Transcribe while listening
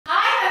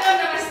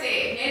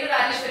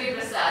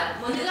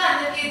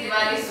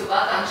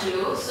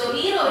శుభాకాంక్షలు. సో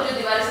ఈ రోజు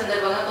దివాళీ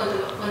సందర్భంగా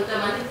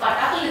కొంతమంది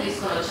పటాకులు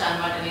తీసుకొని వచ్చా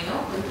అన్నమాట. నేను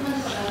కొంతమంది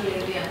పటాకులు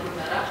ఏంటి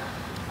అనుకుంటారా,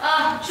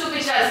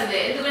 చూపించాల్సిందే,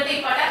 ఎందుకంటే ఈ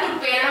పటాకులు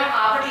పేరడం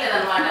ఆపట్లేదు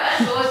అనమాట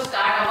షో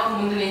స్టార్ట్ అవ్వక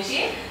ముందు నుంచి.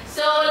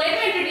 So let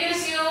me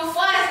introduce you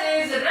first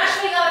is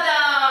Rashmi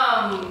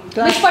Gautam.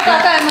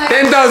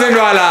 10,000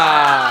 వాలా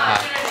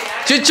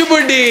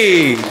చిచ్చుబుడ్డి.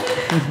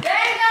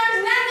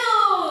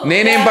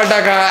 నేనేం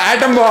పటాక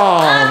ఆటం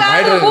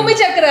బాంబ్ భూమి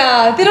చక్ర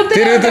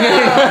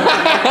తిరుగుతున్నాడు.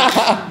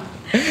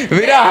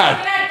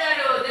 విరాట్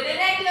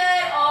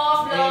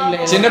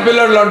చిన్న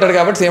పిల్లల్లో ఉంటాడు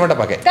కాబట్టి సీమట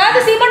పక్క కాదు,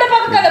 సీమట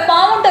పక్క కదా,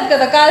 బాగుంటది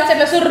కదా, కాల్చి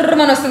అట్లా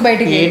సుర్రమని వస్తుంది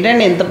బయటికి.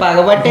 ఏంటండి ఎంత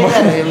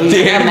పగబట్టేసారు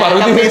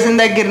వేసిన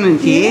దగ్గర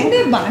నుంచి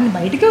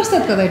బయటికి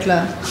వస్తుంది కదా ఇట్లా.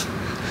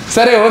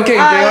 సరే ఓకే,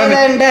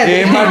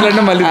 ఏం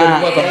మాట్లాడినా మళ్ళీ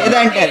దొరికిపోతాం.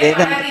 ఏదంటే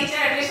అదేదంటే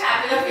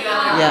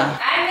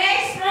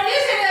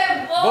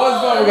బోస్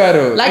బాబు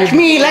గారు,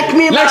 లక్ష్మీ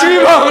లక్ష్మీ లక్ష్మీ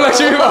బాబు,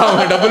 లక్ష్మీ బాబు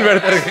డబ్బులు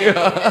పెడతారు.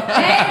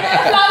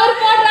 ఫ్లవర్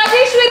పాట్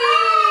రాజేశ్వరి,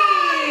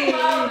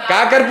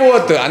 కాకర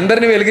పువ్వొత్తు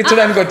అందరిని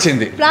వెలిగించడానికి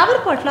వచ్చింది. Flower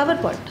pot flower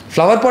pot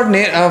flower pot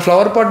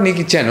flower pot నీకు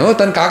ఇచ్చాను,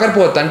 తను కాకర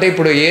పువ్వొత్తు. అంటే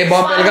ఇప్పుడు ఏ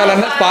bomb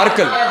వెలగాలన్నా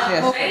sparkle.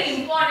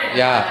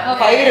 Yeah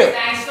fire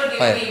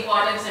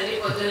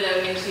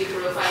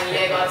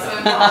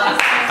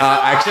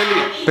actually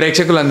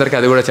ప్రేక్షకులందరికీ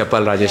అది కూడా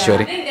చెప్పాలి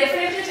రాజేశ్వరి.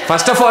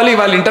 ఫస్ట్ ఆఫ్ ఆల్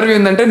ఇవాళ ఇంటర్వ్యూ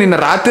ఉందంటే నిన్న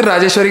రాత్రి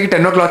రాజేశ్వరికి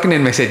 10 o'clock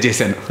నేను మెసేజ్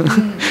చేశాను.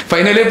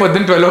 ఫైనలీ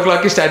పొద్దున్న 12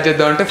 o'clock స్టార్ట్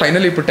చేద్దాం అంటే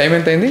ఫైనల్ ఇప్పుడు టైం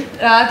ఎంత అయింది?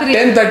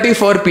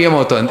 10:34 PM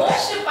అవుతుంది.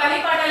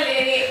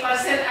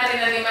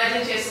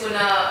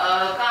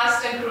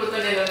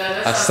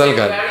 అస్సలు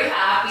కాదు.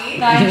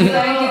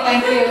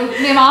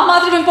 మేము ఆ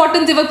మాత్రం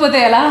ఇంపార్టెన్స్ ఇవ్వకపోతే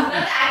ఎలా?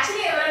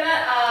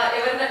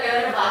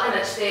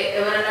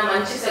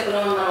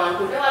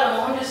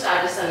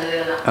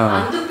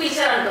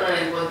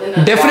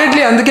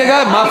 డెఫినెట్లీ అందుకేగా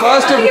మా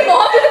ఫస్ట్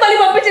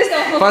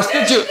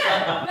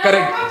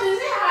కరెక్ట్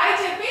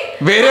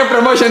వేరే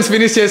ప్రమోషన్స్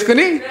ఫినిష్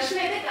చేసుకుని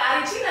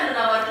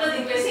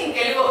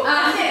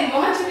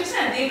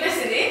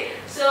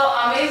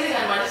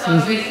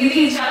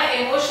చాలా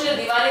ఎమోషనల్.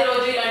 దివాళీ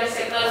రోజు ఇలాంటి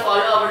సెక్టార్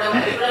ఫాలో అవ్వడం,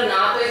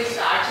 నాతో ఇది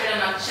స్టార్ట్ చేయడం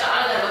నాకు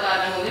చాలా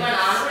గర్వకారణంగా ఉంది. మా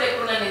నాన్న కూడా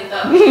ఎప్పుడు నన్ను ఇంత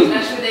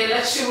లక్ష్మీదేవిలా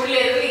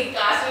చూడలేదు ఈ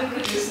కాస్ట్యూమ్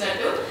ఇప్పుడు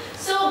చూసినట్టు.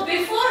 So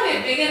before we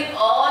begin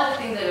all the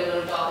things that we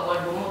going to talk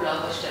about బొమ్మ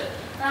బ్లాక్ బస్టర్,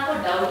 నాకు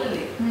డౌట్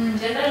ఉంది.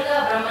 జనరల్ గా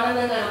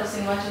బ్రహ్మానందం గారు ఒక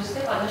సినిమా చూస్తే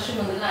పదశ్రీ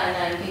ముందుగా ఆయన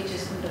యాంటీ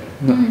చేసుకుంటారు.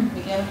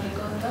 మీకేమైనా క్లిక్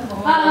అవుతుందా?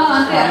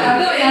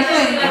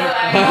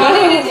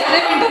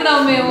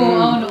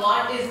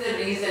 వాట్ ఈస్ ద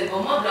రీజన్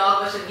బొమ్మ బ్లాక్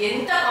బస్టర్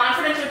ఎంత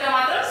కాన్ఫిడెన్స్ ఉంటే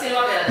మాత్రం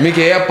సినిమా పేరు? మీకు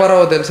ఏ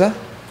అప్పారావు తెలుసా?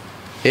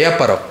 ఏ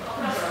అప్పారావు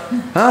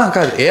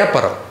కాదు, ఏ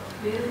అప్పారావు,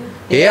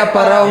 ఏ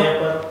అప్పారావు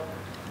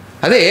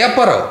అదే ఏ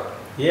అప్పారావు,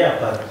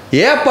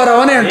 ఏ అప్పారావు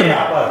అని అంటున్నా.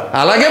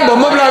 అలాగే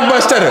బొమ్మ బ్లాక్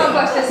బస్టర్,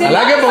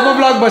 అలాగే బొమ్మ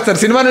బ్లాక్ బస్టర్.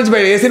 సినిమా నుంచి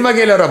బయట ఏ సినిమాకి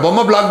వెళ్ళారా? బొమ్మ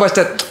బ్లాక్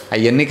బస్టర్.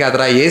 అవన్నీ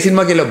కాదురా, ఏ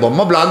సినిమాకి వెళ్ళావు? బొమ్మ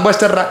బ్లాక్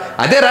బస్టర్ రా.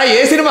 అదే రా,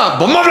 ఏ సినిమా?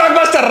 బొమ్మ బ్లాక్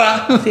బస్టర్ రా.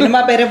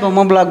 సినిమా పేరే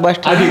బొమ్మ బ్లాక్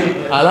బస్టర్. అది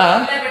అలా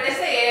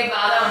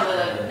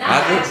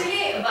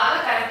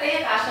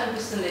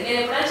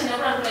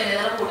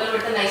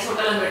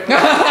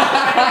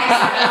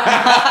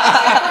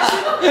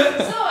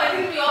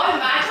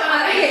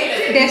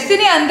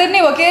డెస్టినీ అందరినీ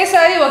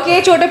ఒకేసారి ఒకే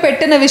చోట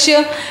పెట్టిన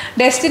విషయం.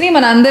 డెస్టినీ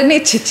మన అందరినీ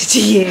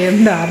చిచ్చి ఏం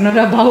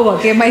దారుణరా బాబు,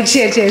 ఒకే మైక్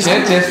షేర్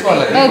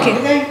చేసుకోవాలి. ఓకే,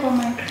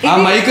 ఆ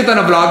మైక్ తన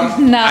బ్లాగ్.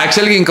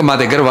 యాక్చువల్గా ఇంకా మా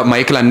దగ్గర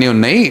మైక్లు అన్నీ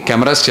ఉన్నాయి,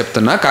 కెమెరాస్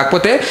చెప్తున్నా.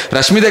 కాకపోతే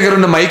రష్మి దగ్గర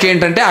ఉన్న మైక్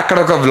ఏంటంటే అక్కడ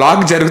ఒక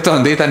వ్లాగ్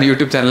జరుగుతోంది తన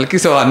యూట్యూబ్ ఛానల్ కి.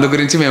 సో అందు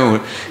గురించి మేము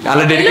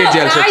అలా డెడికేట్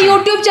చేయాల్సి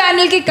యూట్యూబ్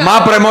ఛానల్ కి, మా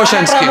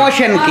ప్రమోషన్స్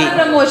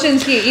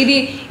కి ఇది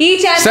ఈ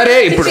ఛానల్. సరే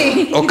ఇప్పుడు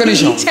ఒక్క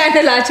నిమిషం,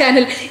 ఛానల్ ఆ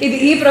ఛానల్, ఇది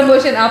ఈ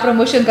ప్రమోషన్ ఆ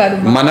ప్రమోషన్ కాదు,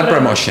 మన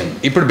ప్రమోషన్.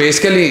 ఇప్పుడు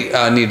బేసికలీ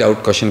నీ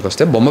డౌట్ క్వశ్చన్కి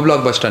వస్తే బొమ్మ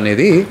బ్లాక్ బస్టర్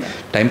అనేది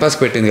టైంపాస్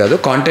పెట్టింది కాదు,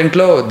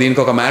 కాంటెంట్లో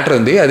దీనికి ఒక మ్యాటర్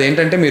ఉంది.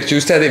 అదేంటంటే మీరు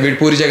చూస్తే అదే వీడు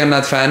పూరి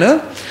జగన్నాథ్ ఫ్యాన్,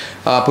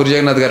 పూరి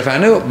జగన్నాథ్ గారి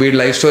ఫ్యాన్, వీడి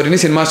లైఫ్ స్టోరీని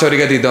సినిమా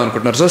స్టోరీగా తీద్దాం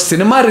అనుకుంటున్నారు. సో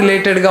సినిమా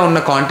రిలేటెడ్గా ఉన్న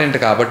కాంటెంట్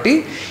కాబట్టి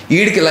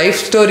వీడికి లైఫ్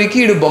స్టోరీకి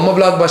వీడు బొమ్మ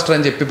బ్లాక్ బస్టర్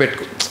అని చెప్పి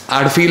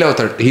ఆడు ఫీల్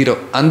అవుతాడు హీరో.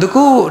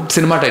 అందుకు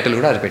సినిమా టైటిల్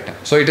కూడా అది పెట్టాం.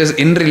 So it is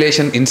in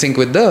relation, in sync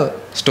with the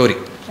story.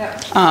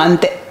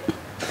 అంతే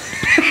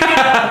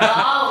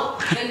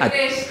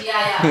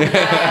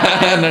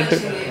అన్నట్టు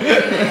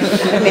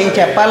నేను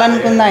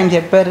చెప్పాలనుకుందా ఆయన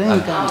చెప్పారు.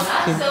 ఇంకా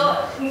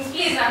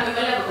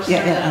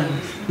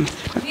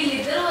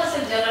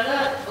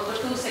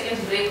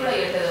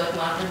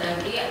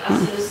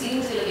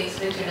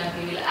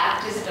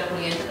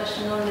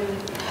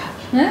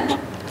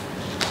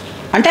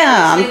అంటే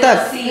అంత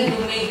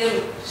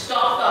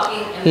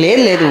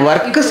లేదు,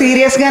 వర్క్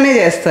సీరియస్గానే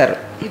చేస్తారు.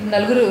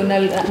 నలుగురు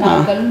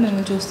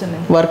మేము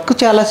చూస్తున్నాం, వర్క్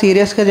చాలా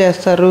సీరియస్గా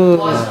చేస్తారు.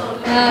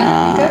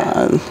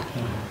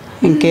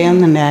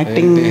 ఇంకేముందండి,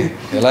 యాక్టింగ్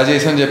ఎలా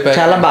చేసాను చెప్పారు,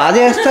 చాలా బాగా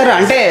చేస్తారు.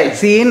 అంటే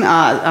సీన్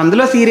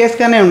అందులో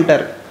సీరియస్గానే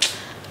ఉంటారు.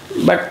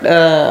 బట్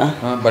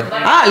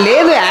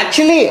లేదు,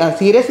 యాక్చువల్లీ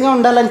సీరియస్గా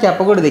ఉండాలని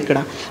చెప్పకూడదు ఇక్కడ.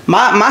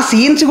 మా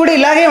సీన్స్ కూడా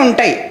ఇలాగే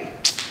ఉంటాయి.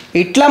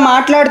 ఇట్లా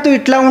మాట్లాడుతూ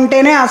ఇట్లా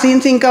ఉంటేనే ఆ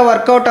సీన్స్ ఇంకా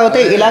వర్కౌట్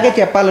అవుతాయి. ఇలాగే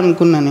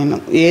చెప్పాలనుకున్నా నేను,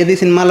 ఏది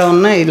సినిమాలో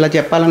ఉన్నా ఇలా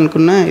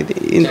చెప్పాలనుకున్నా. ఇది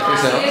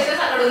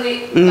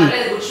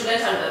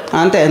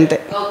అంతే అంతే.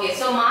 ఓకే,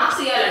 సో మార్క్స్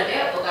ఇవ్వాలంటే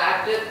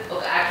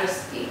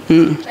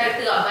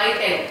కరెక్ట్ గా బై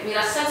 10 మీరు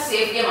అస్సలు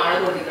సేఫ్ గేమ్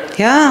ఆడకూడదు ఇక్కడ.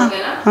 Yeah.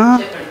 ఓకేనా?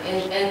 చెప్పండి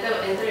ఎంత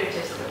ఎంత రేట్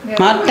చేస్తారు?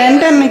 మా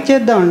 10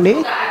 ఇచ్చేద్దామండి.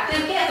 ఒక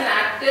యాక్టర్ కి as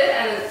actor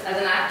and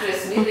as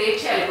actress మీరు రేట్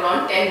చేయాలి ఇప్పుడు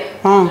ఆన్ 10.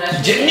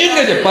 జెన్యున్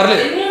గా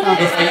చెప్పర్లేదు,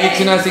 5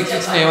 ఇచ్చినా 6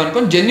 ఇచ్చినా ఏమనుకో,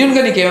 జెన్యున్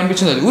గా నీకు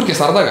ఏమనిపించింది అది ఊరికి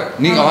సరదాగా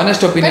నీకు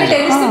ఆనెస్ట్ ఒపీనియన్.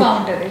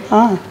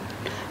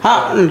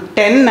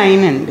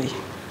 10-9 అండి.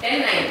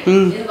 10-9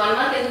 ఇది 1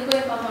 మంత్ ఎందుకు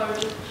పోయి పాపం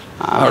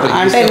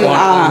అంటే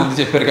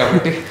చెప్పారు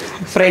కాబట్టి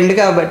ఫ్రెండ్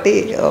కాబట్టి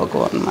ఒక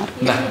 1 మార్క్.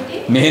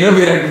 నేను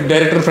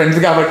డైరెక్టర్ ఫ్రెండ్స్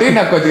కాబట్టి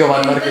నాకు కొద్దిగా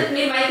 1 మార్క్.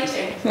 మీరు మైక్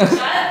ఇచ్చేయండి.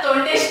 చాలా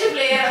తొండెస్ట్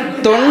ప్లేయర్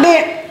అనుకుంటా. తొండే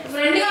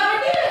ఫ్రెండ్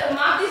కాబట్టి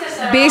మార్క్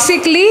తీసేస్తారు.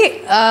 బేసిక్లీ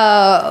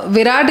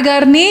విరాట్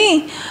గారిని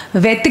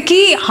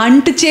వెతికి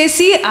హంట్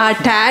చేసి ఆ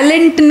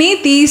టాలెంట్ని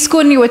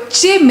తీసుకొని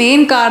వచ్చే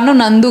మెయిన్ కారణం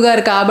నందు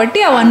గారు కాబట్టి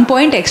ఆ 1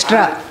 పాయింట్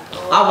ఎక్స్ట్రా.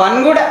 ఆ 1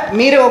 కూడా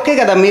మీరు ఓకే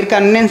కదా, మీరు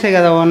కన్విన్సే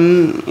కదా 1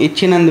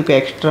 ఇచ్చినందుకు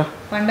ఎక్స్ట్రా.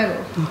 పండగ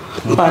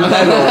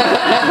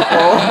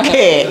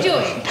ఓకే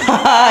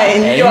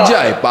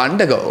ఎంజాయ్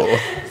పండగ.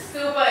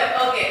 సూపర్.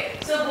 ఓకే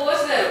సో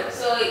బోస్ గారు,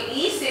 సో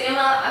ఈ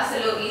సినిమా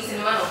అసలు ఈ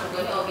సినిమా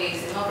ఒప్పుకొని ఓకే ఈ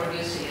సినిమా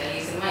ప్రొడ్యూస్ చేయాలి,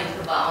 ఈ సినిమా ఎంత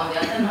బాగుంది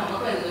అంత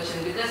నమ్మకం ఎందుకు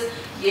వచ్చింది? బికాస్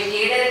ఏ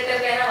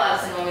డైరెక్టర్ కైనా వాళ్ళ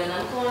సినిమా మీద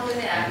నమ్మకం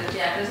ఉంటుంది,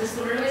 యాక్టర్స్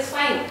చూడడం ఇస్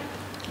ఫైన్,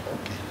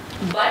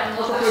 బట్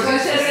ఒక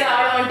ప్రొడ్యూసర్స్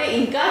రావడం అంటే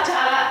ఇంకా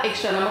చాలా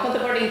ఎక్స్ట్రా నమ్మకంతో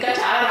పాటు ఇంకా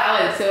చాలా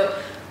రావాలి. So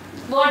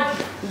what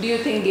do you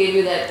think gave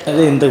you that?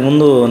 అదే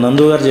ఇంతకుముందు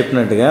నందు గారు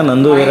చెప్పినట్టుగా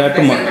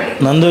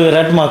నందు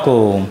విరాట్ మాకు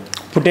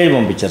ఫుటేజ్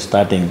పంపించారు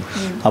స్టార్టింగ్.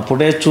 ఆ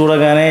ఫుటేజ్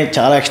చూడగానే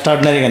చాలా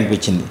ఎక్స్ట్రాడినరీగా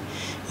అనిపించింది.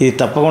 ఇది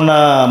తప్పకుండా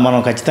మనం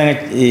ఖచ్చితంగా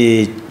ఈ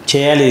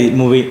చేయాలి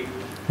మూవీ,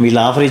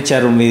 వీళ్ళు ఆఫర్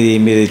ఇచ్చారు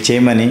మీరు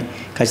చేయమని,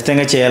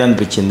 ఖచ్చితంగా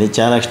చేయాలనిపించింది.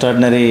 చాలా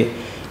ఎక్స్ట్రాడినరీ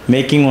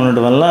మేకింగ్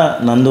ఉండటం వల్ల,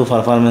 నందు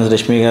పర్ఫార్మెన్స్,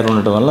 రష్మి గారు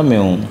ఉండటం వల్ల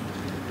మేము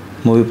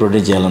మూవీ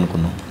ప్రొడ్యూస్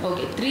చేయాలనుకున్నాం.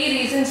 ఓకే 3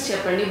 రీజన్స్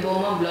చెప్పండి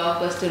బొమ్మ బ్లాక్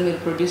బస్టర్ మీరు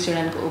ప్రొడ్యూస్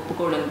చేయడానికి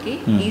ఒప్పుకోవడానికి.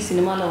 ఈ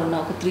సినిమాలో ఉన్న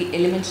ఒక 3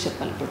 ఎలిమెంట్స్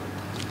చెప్పాలి ఇప్పుడు.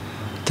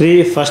 3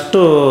 ఫస్ట్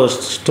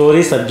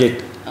స్టోరీ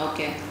సబ్జెక్ట్,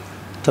 ఓకే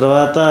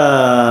తర్వాత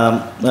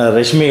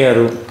రష్మి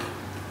గారు,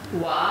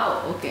 వావ్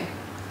ఓకే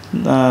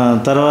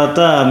తర్వాత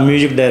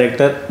మ్యూజిక్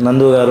డైరెక్టర్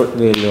నందు గారు,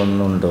 వీళ్ళు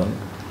ఉండటం.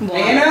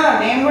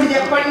 నేను కూడా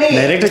చెప్పండి.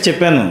 డైరెక్టర్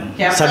చెప్పాను,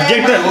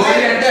 సబ్జెక్ట్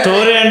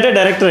స్టోరీ అంటే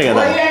డైరెక్టరే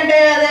కదా. అంటే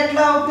అది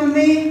ఎట్లా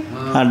అవుతుంది?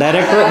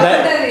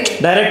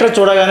 డైరెక్టర్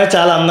చూడగానే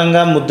చాలా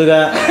అందంగా ముద్దుగా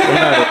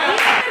ఉన్నాడు.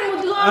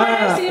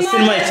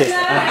 సినిమా ఇచ్చేసి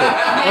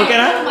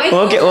ఓకేనా?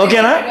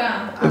 ఓకేనా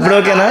ఇప్పుడు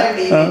ఓకేనా?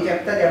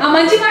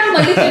 మంచి మాటలు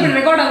మళ్ళీ చెప్పండి,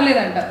 రికార్డ్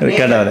అవ్వలేదంట.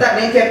 రికార్డ్ అవ్వలేదు.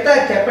 నేను చెప్తా,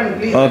 చెప్పండి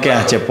ప్లీజ్. ఓకే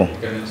చెప్పు.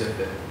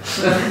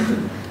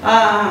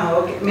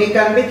 ఓకే మీకు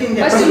అనిపించింది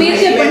ఫస్ట్ మీరు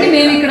చెప్పండి,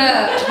 మేము ఇక్కడ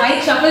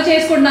మైక్ షఫల్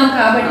చేసుకుంటున్నాం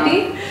కాబట్టి.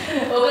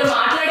 ఒకరు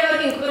మాట్లాడే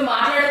వరకు ఇంకొకరు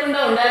మాట్లాడకుండా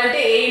ఉండాలంటే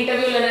ఏ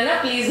ఇంటర్వ్యూలోనైనా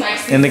ప్లీజ్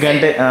మైక్స్.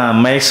 ఎందుకంటే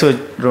మైక్స్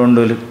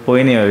 2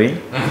 పోయినాయి, అవి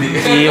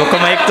ఈ ఒక్క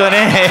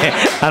మైక్తోనే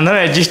అందరం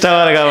అడ్జస్ట్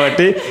అవ్వాలి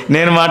కాబట్టి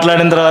నేను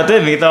మాట్లాడిన తర్వాతే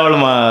మిగతా వాళ్ళు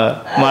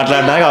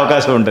మాట్లాడడానికి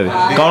అవకాశం ఉంటుంది,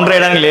 కౌంటర్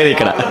వేయడానికి లేదు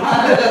ఇక్కడ.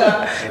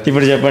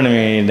 ఇప్పుడు చెప్పండి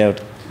మీ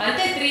డౌట్.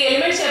 అంటే 3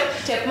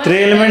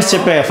 ఎలిమెంట్స్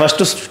చెప్పా.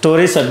 ఫస్ట్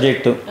స్టోరీ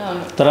సబ్జెక్టు,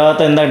 తర్వాత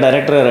ఇందాక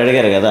డైరెక్టర్ గారు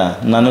అడిగారు కదా,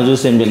 నన్ను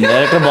చూసి ఏం చేయాలి,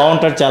 డైరెక్టర్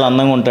బాగుంటాడు, చాలా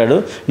అందంగా ఉంటాడు,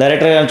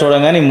 డైరెక్టర్ గారిని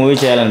చూడగానే ఈ మూవీ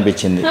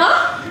చేయాలనిపించింది.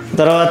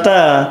 తర్వాత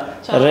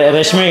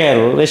రష్మి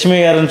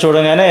గారిని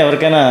చూడగానే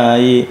ఎవరికైనా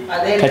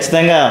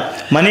ఖచ్చితంగా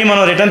మనీ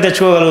మనం రిటర్న్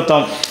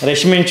తెచ్చుకోగలుగుతాం,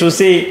 రష్మిని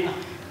చూసి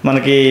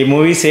మనకి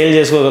మూవీ సేల్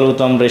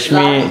చేసుకోగలుగుతాం,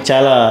 రష్మి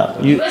చాలా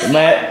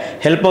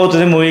హెల్ప్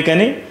అవుతుంది మూవీకి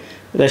అని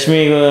రష్మి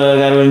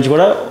గారి గురించి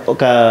కూడా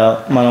ఒక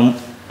మనం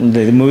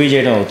మూవీ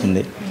చేయడం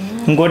అవుతుంది.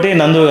 ఇంకోటి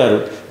నందు గారు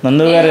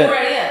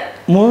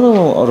 3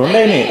 2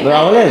 అయినాయి,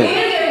 రావలేదు.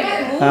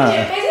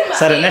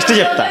 సరే నెక్స్ట్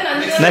చెప్తా.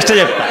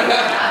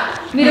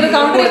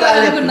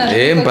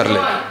 ఏం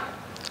పర్లేదు.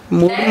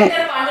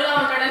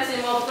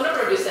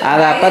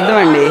 అది అబద్ధం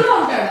అండి.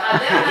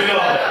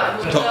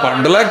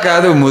 పండులా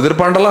కాదు, ముదురు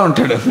పండులా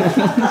ఉంటాడు.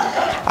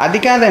 అది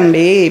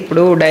కాదండి,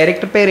 ఇప్పుడు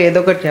డైరెక్టర్ పేరు ఏదో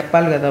ఒకటి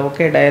చెప్పాలి కదా.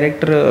 ఓకే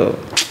డైరెక్టర్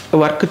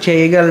వర్క్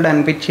చేయగలడు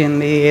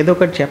అనిపించింది, ఏదో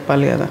ఒకటి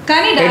చెప్పాలి కదా.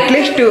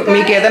 అట్లీస్ట్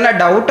మీకు ఏదైనా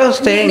డౌట్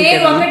వస్తే.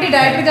 నేను ఒకటి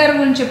డైరెక్టర్ గారి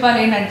గురించి చెప్పాలి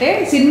ఏంటంటే,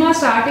 సినిమా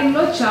స్టార్టింగ్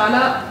లో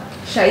చాలా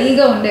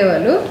షైగా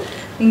ఉండేవాళ్ళు.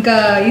 ఇంకా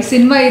ఈ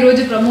సినిమా ఈ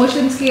రోజు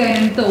ప్రమోషన్స్ కి ఆయన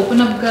ఎంత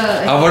ఓపెన్ అప్ గా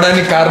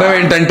అవ్వడానికి కారణం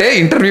ఏంటంటే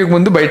ఇంటర్వ్యూకి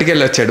ముందు బయటికి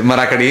వెళ్ళి వచ్చాడు.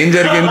 మరి అక్కడ ఏం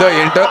జరిగిందో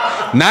ఏంటో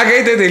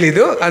నాకైతే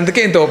తెలీదు, అందుకే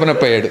ఇంత ఓపెన్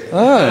అప్ అయ్యాడు.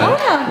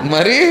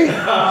 మరి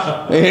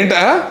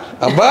ఏంటా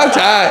అబ్బా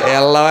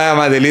ఎల్లవా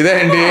మా తెలీదా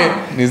అండి,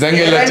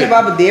 నిజంగా వెళ్ళొచ్చు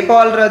బాబు.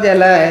 దీపావళి రోజు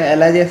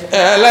ఎలా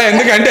చేస్తారు? ఎలా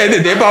ఎందుకంటే అది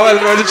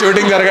దీపావళి రోజు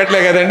షూటింగ్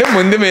జరగట్లే కదండి,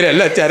 ముందు మీరు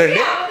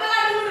వెళ్ళొచ్చారండి.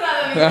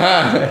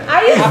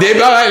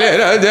 దీపావళి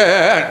రోజు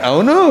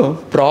అవును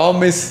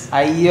ప్రామిస్.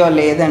 అయ్యో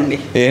లేదండి,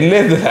 ఏం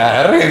లేదు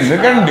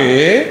ఎందుకండి.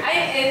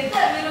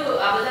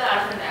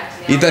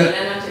 ఇతను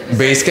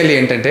బేసికల్లీ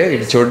ఏంటంటే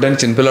ఇది చూడడానికి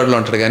చిన్నపిల్లడిలో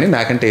ఉంటాడు కానీ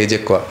నాకంటే ఏజ్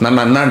ఎక్కువ, నన్ను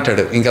అన్న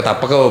అంటాడు, ఇంకా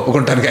తప్పక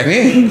ఒప్పుకుంటాను. కానీ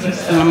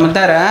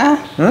నమ్ముతారా?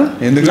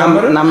 ఎందుకు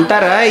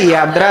నమ్ముతారా? ఈ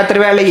అర్ధరాత్రి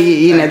వేళ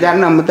ఈ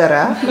నిజాన్ని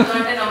నమ్ముతారా?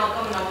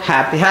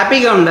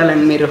 హ్యాపీగా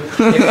ఉండాలండి మీరు.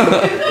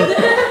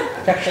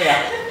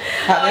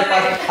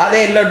 అదే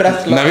ఎల్లో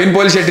డ్రెస్ నవీన్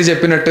పోలి శెట్టి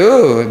చెప్పినట్టు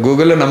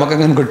గూగుల్లో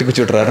నమ్మకంగా కొట్టుకు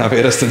చూడరా, నా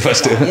పేరు వస్తుంది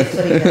ఫస్ట్.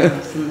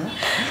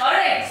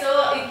 సో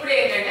ఇప్పుడు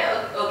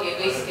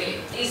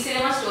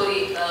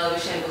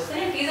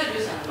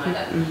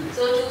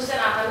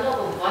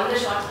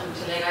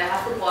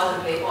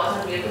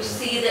to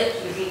see the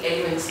little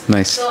elements.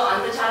 Nice. So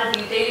అంత చాలా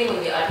డీటెయిలింగ్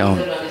ఉంది ఆ అవును,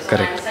 టీజర్ లోనే. So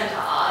correct.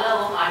 చాలా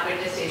హార్ట్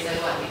పెట్టేసి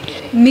చేశారు అది.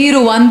 మీరు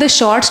 100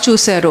 షార్ట్స్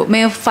చూశారు,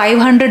 మేము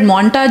 500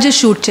 montages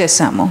షూట్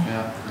చేసాము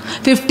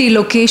 50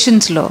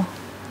 లొకేషన్స్లో.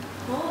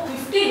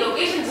 50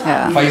 locations.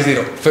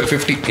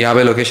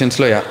 50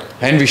 లొకేషన్స్లో.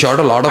 And we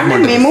shot a lot of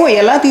అంటే మేము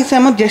ఎలా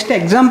తీసామో జస్ట్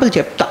ఎగ్జాంపుల్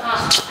చెప్తా.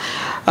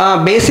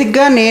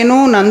 బేసిక్గా నేను,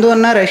 నందు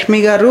అన్న, రష్మి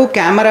గారు,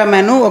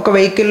 కెమెరామ్యాను ఒక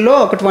వెహికల్లో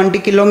ఒక 20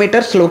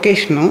 kilometers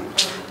లొకేషను.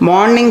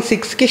 మార్నింగ్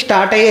 6కి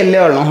స్టార్ట్ అయ్యి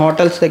వెళ్ళేవాళ్ళం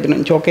హోటల్స్ దగ్గర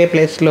నుంచి ఒకే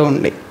ప్లేస్లో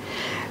ఉండి.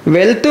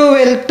 వెళ్తూ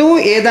వెళ్తూ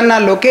ఏదన్నా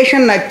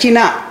లొకేషన్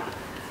నచ్చినా,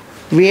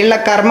 వీళ్ళ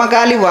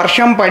కర్మకాలి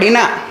వర్షం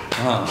పడినా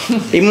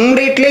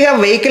ఇమ్మీడియట్లీగా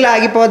వెహికల్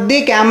ఆగిపోద్ది,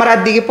 కెమెరా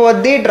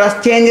దిగిపోద్ది, డ్రెస్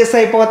చేంజెస్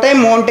అయిపోతాయి,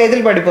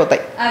 మోంటేజీలు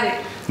పడిపోతాయి.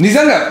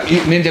 నిజంగా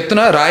నేను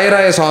చెప్తున్నా,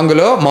 రాయ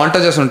సాంగ్లో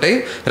మాంటాజెస్ ఉంటాయి.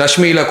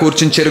 రష్మి ఇలా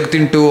కూర్చుని చెరుకు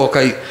తింటూ ఒక,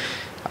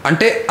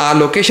 అంటే ఆ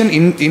లొకేషన్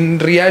ఇన్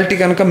రియాలిటీ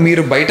కనుక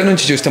మీరు బయట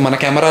నుంచి చూస్తే, మన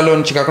కెమెరాలో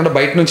నుంచి కాకుండా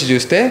బయట నుంచి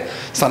చూస్తే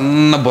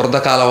సన్న బురద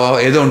కాలవ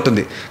ఏదో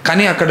ఉంటుంది.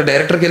 కానీ అక్కడ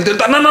డైరెక్టర్కి వెళ్తే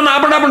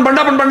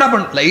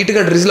బండాపండి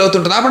లైట్గా డ్రిజిల్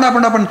అవుతుంటుంది.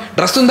 ఆపండి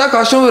డ్రెస్ ఉందా,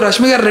 కాస్ట్యూమ్,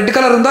 రష్మి గారు రెడ్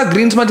కలర్ ఉందా,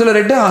 గ్రీన్స్ మధ్యలో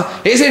రెడ్,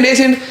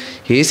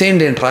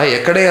 వేసేయండి ఏంట్రా,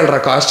 ఎక్కడ వేయాలరా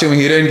కాస్ట్యూమ్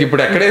హీరోయిన్కి,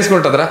 ఇప్పుడు ఎక్కడ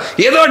వేసుకుంటుందిరా,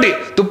 ఏదో ఒకటి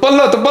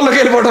తుప్పల్లోకి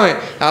వెళ్ళిపోవడమే.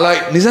 అలా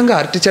నిజంగా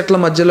అరటి చెట్ల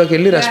మధ్యలోకి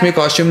వెళ్ళి రష్మి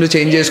కాస్ట్యూమ్లు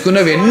చేంజ్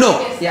చేసుకున్నవి ఎన్నో.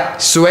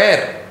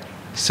 స్వేర్.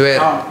 సో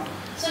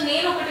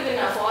నేను ఒకటి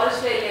విన్నా,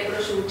 ఫారెస్ట్ లో వెళ్ళి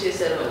ఎక్కడో షూట్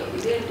చేశారు అని.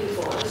 ఇదేంటి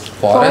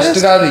ఫారెస్ట్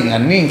కాదు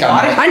అన్నీ ఇంకా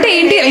అంటే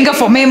ఏంటి, ఇంకా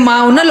మేము మా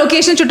ఉన్న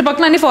లొకేషన్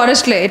చుట్టుపక్కల అన్ని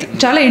ఫారెస్ట్లే,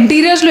 చాలా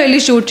ఇంటీరియర్స్లో వెళ్ళి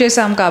షూట్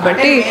చేసాం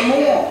కాబట్టి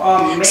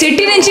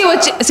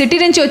సిటీ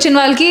నుంచి వచ్చిన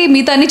వాళ్ళకి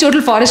మిగతా అన్ని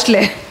చోట్ల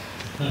ఫారెస్ట్లే.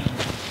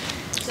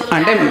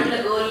 అంటే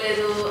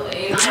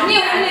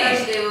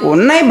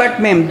ఉన్నాయి, బట్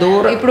మేము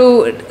దూరం. ఇప్పుడు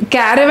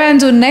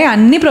క్యారవాన్స్ ఉన్నాయి,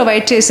 అన్నీ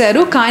ప్రొవైడ్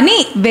చేశారు, కానీ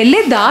వెళ్ళే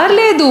దారి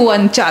లేదు.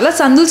 అని చాలా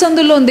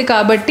సందుల్లో ఉంది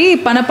కాబట్టి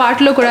మన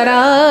పాటలో కూడా రా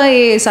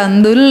ఏ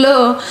సందుల్లో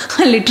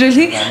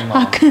లిటరలీ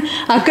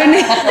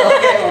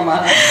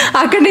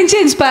అక్కడి నుంచి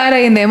ఇన్స్పైర్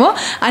అయిందేమో.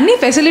 అన్ని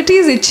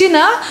ఫెసిలిటీస్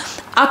ఇచ్చినా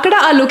అక్కడ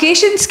ఆ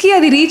లొకేషన్స్కి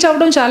అది రీచ్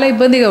అవ్వడం చాలా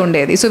ఇబ్బందిగా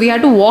ఉండేది. So we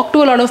had to walk to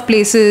a lot of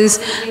places.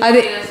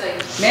 అదే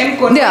మేము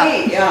కొన్ని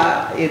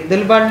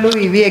ఎద్దుల బండ్లు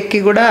ఇవి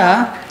ఎక్కి కూడా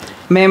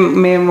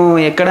మేము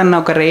ఎక్కడన్నా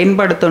ఒక రెయిన్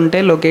పడుతుంటే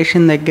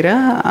లొకేషన్ దగ్గర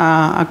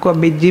ఎక్కువ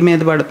బిజ్జి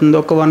మీద పడుతుంది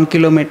ఒక 1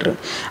 kilometer,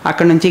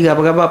 అక్కడ నుంచి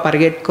గబగబా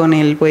పరిగెట్టుకొని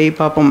వెళ్ళిపోయి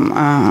పాపం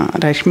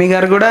రష్మి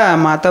గారు కూడా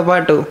మాతో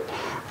పాటు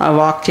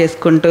వాక్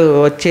చేసుకుంటూ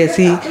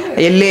వచ్చేసి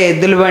వెళ్ళి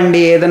ఎద్దుల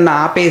బండి ఏదన్నా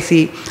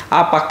ఆపేసి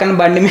ఆ పక్కన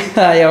బండి మీద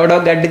ఎవడో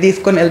గడ్డి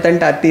తీసుకొని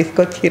వెళ్తుంటే అది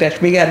తీసుకొచ్చి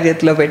రష్మి గారి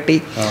చేతిలో పెట్టి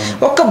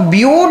ఒక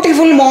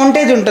బ్యూటిఫుల్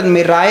మౌంటేజ్ ఉంటుంది.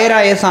 మీరు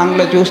రాయే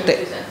సాంగ్లో చూస్తే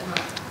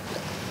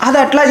అది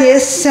అట్లా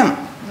చేసాం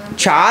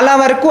చాలా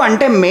వరకు.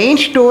 అంటే మెయిన్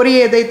స్టోరీ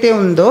ఏదైతే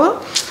ఉందో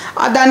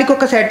దానికి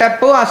ఒక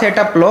సెటప్,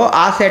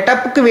 ఆ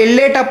సెటప్కి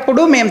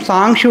వెళ్ళేటప్పుడు మేము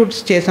సాంగ్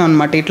షూట్స్ చేసాం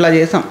అనమాట. ఇట్లా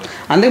చేసాం.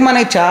 అందుకే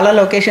మనకి చాలా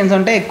లొకేషన్స్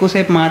ఉంటాయి,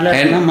 ఎక్కువసేపు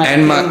మాట్లాడుతున్నాం.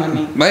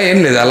 ఏం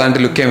లేదు, అలాంటి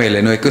లుక్ ఏమీ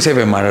లేదు, నువ్వు ఎక్కువసేపు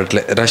ఏం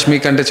మాట్లాడట్లేదు. రష్మి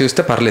కంటే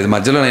చూస్తే పర్లేదు,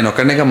 మధ్యలో నేను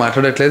ఒక్కడనేగా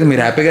మాట్లాడట్లేదు.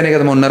 మీరు హ్యాపీగానే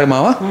కదా ఉన్నారు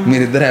మావా,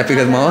 మీరిద్దరు హ్యాపీ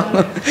కదా మావా.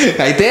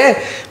 అయితే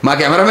మా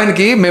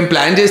కెమెరామెన్కి మేము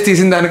ప్లాన్ చేసి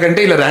తీసిన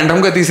దానికంటే ఇలా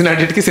ర్యాండమ్గా తీసిన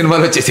అన్నిటికీ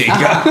సినిమాలు వచ్చేసి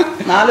ఇంకా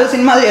 4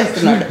 సినిమాలు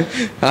చేస్తున్నాడు.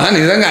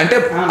 నిజంగా అంటే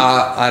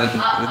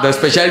the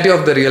speciality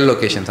of the real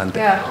locations అంతే.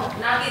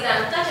 నాకు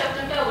ఇదంతా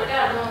చెప్తుంటే ఒకటే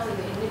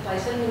అర్థమవుతుంది, ఎన్ని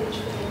పైసలు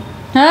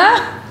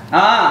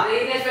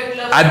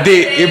అది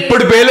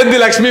ఇప్పుడు పేలుద్ది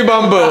లక్ష్మీ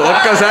బాంబు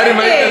ఒక్కసారి.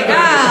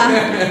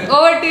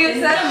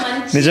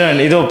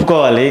 నిజమండి, ఇది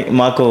ఒప్పుకోవాలి.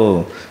 మాకు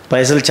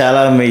పైసలు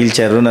చాలా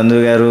మిగిల్చారు నందు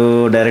గారు,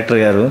 డైరెక్టర్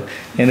గారు.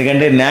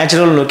 ఎందుకంటే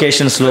న్యాచురల్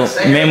లొకేషన్స్లో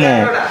మేము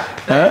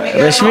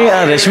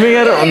రష్మి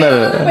గారు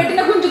ఉన్నారు,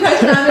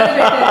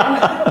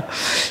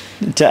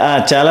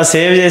 చాలా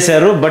సేవ్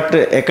చేశారు. బట్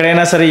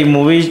ఎక్కడైనా సరే ఈ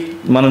మూవీ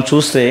మనం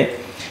చూస్తే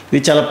ఇది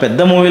చాలా పెద్ద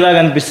మూవీలాగా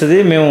అనిపిస్తుంది.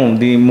 మేము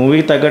ఈ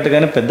మూవీకి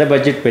తగ్గట్టుగానే పెద్ద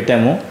బడ్జెట్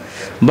పెట్టాము.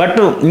 బట్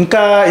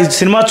ఇంకా ఈ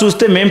సినిమా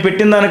చూస్తే మేము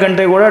పెట్టిన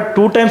దానికంటే కూడా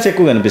 2 times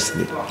ఎక్కువ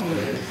అనిపిస్తుంది.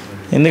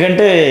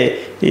 ఎందుకంటే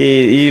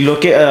ఈ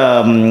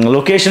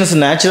లొకేషన్స్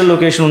న్యాచురల్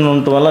లొకేషన్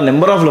ఉండటం వల్ల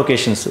నెంబర్ ఆఫ్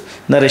లొకేషన్స్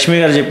రష్మి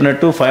గారు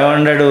చెప్పినట్టు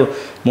 500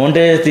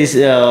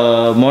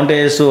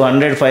 మౌంటేజెస్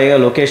 105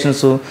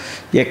 లొకేషన్స్.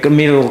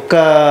 మీరు ఒక్క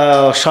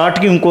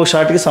షాట్కి ఇంకో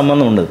షాట్కి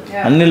సంబంధం ఉండదు,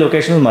 అన్ని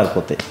లొకేషన్స్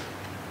మారిపోతాయి.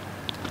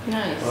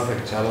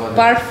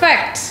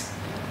 పర్ఫెక్ట్.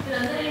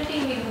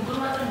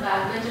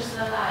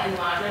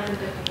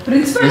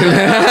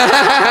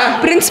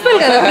 ప్రిన్సిపల్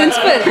కదా,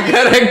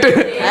 కరెక్ట్.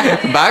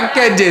 బాగా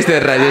క్యాచ్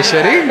చేశారు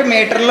రాజేశ్వరి.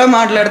 మీటర్లో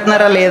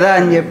మాట్లాడుతున్నారా లేదా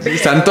అని చెప్పి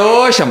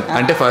సంతోషం.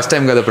 అంటే ఫస్ట్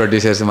టైం కదా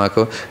ప్రొడ్యూసర్స్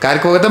మాకు.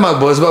 కాకపోతే మాకు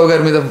బోస్బాబు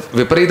గారి మీద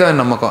విపరీతమైన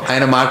నమ్మకం.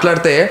 ఆయన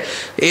మాట్లాడితే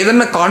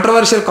ఏదన్నా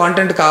కాంట్రవర్షియల్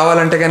కాంటెంట్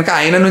కావాలంటే కనుక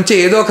ఆయన నుంచి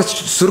ఏదో ఒక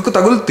సురుకు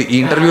తగులుతుంది. ఈ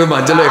ఇంటర్వ్యూ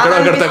మధ్యలో ఎక్కడో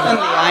అక్కడ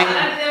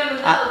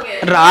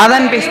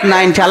రాదనిపిస్తుంది.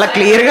 ఆయన చాలా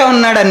క్లియర్గా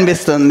ఉన్నాడు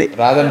అనిపిస్తుంది.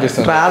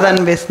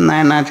 రాదనిపిస్తుంది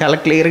ఆయన చాలా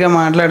క్లియర్గా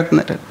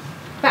మాట్లాడుతున్నారు.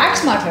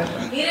 ఫ్యాక్ట్స్ మాట్లాడుతున్నారు.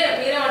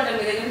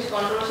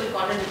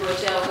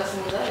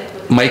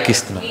 మైక్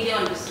ఇస్తున్నా.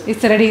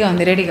 ఇట్స్ రెడీగా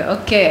ఉంది, రెడీగా.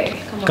 ఓకే.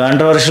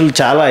 కాంట్రవర్షియల్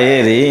చాలా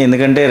అయ్యేది,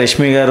 ఎందుకంటే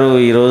రష్మి గారు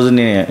ఈ రోజు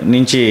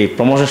నుంచి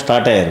ప్రమోషన్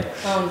స్టార్ట్ అయ్యారు.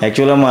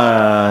 యాక్చువల్గా మా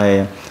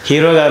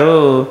హీరో గారు,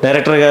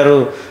 డైరెక్టర్ గారు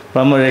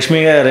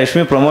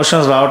రష్మి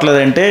ప్రమోషన్స్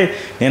రావట్లేదంటే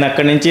నేను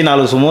అక్కడి నుంచి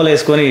 4 సుమోలు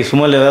వేసుకొని,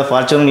 సుమోలు లేదా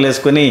ఫార్చ్యూనర్లు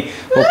వేసుకొని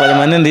ఓ 10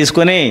 మందిని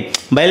తీసుకొని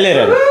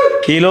బయలుదేరారు.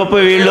 ఈలోపు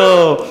వీళ్ళు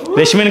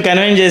రష్మిని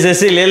కన్విన్స్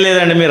చేసేసి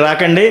లేదండి మీరు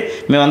రాకండి,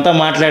 మేమంతా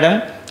మాట్లాడాం,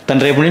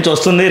 తను రేపు నుంచి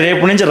వస్తుంది,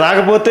 రేపు నుంచి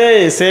రాకపోతే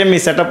సేమ్ ఈ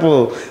సెటప్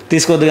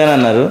తీసుకోవద్దు కానీ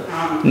అన్నారు.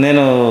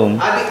 నేను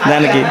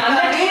దానికి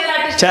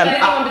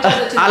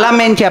అలా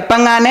మేము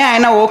చెప్పంగానే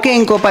ఆయన ఓకే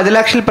ఇంకో 10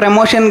 లక్షల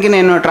ప్రమోషన్కి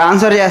నేను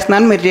ట్రాన్స్ఫర్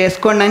చేస్తున్నాను మీరు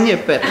చేసుకోండి అని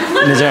చెప్పారు.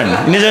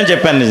 నిజం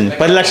చెప్పాను.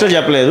 10 లక్షలు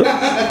చెప్పలేదు,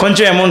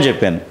 కొంచెం అమౌంట్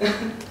చెప్పాను.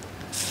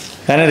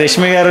 కానీ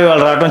రష్మి గారు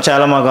వాళ్ళు రావడం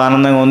చాలా మాకు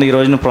ఆనందంగా ఉంది. ఈ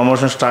రోజున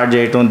ప్రమోషన్ స్టార్ట్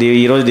చేయటం,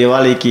 ఈరోజు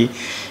దివాళీకి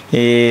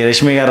ఈ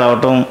రష్మి గారు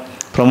రావటం,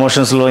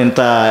 ప్రమోషన్స్లో ఇంత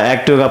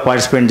యాక్టివ్గా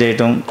పార్టిసిపేట్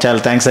చేయటం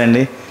చాలా థ్యాంక్స్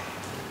అండి.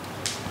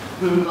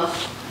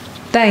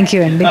 థ్యాంక్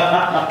యూ అండి,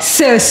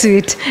 సో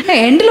స్వీట్.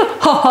 ఎండ్లో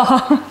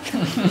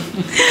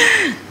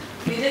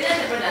నిజంగా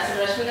చెప్పండి, అసలు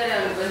రష్మి గారు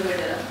ఏమైనా ఇబ్బంది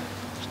పెట్టారా?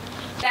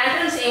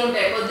 టాంట్రమ్స్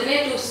ఏముంటాయి? పొద్దునే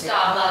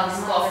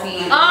స్టార్బక్స్ కాఫీ,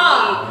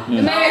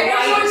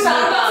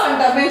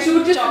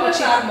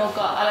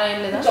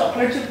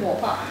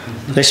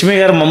 రష్మి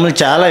గారు మమ్మల్ని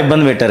చాలా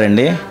ఇబ్బంది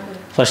పెట్టారండి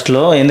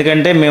ఫస్ట్లో.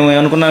 ఎందుకంటే మేము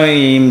ఏమనుకున్నాం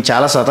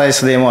చాలా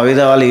సతాయిస్తుందేమో, అవి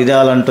కావాలి ఇది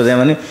కావాలి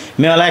అంటుందేమని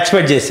మేము అలా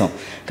ఎక్స్పెక్ట్ చేసాం.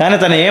 కానీ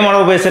తను ఏం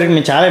అడగపోయేసరికి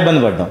మేము చాలా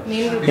ఇబ్బంది పడ్డాం.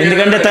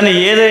 ఎందుకంటే తను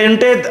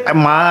ఏదంటే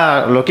మా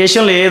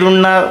లొకేషన్లో ఏది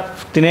ఉన్నా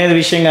తినేది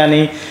విషయం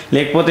కానీ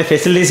లేకపోతే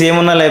ఫెసిలిటీస్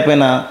ఏమున్నా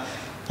లేకపోయినా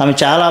ఆమె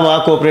చాలా బాగా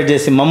కోఆపరేట్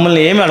చేసి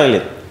మమ్మల్ని ఏమీ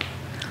అడగలేదు,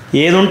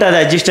 ఏది ఉంటే అది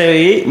అడ్జస్ట్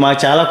అయ్యి మాకు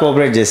చాలా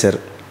కోఆపరేట్ చేశారు.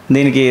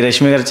 దీనికి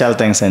రష్మి గారు చాలా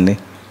థ్యాంక్స్ అండి.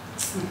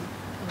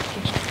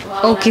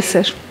 Okay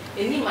sir.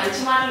 ఎన్ని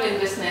మంచి మాటలు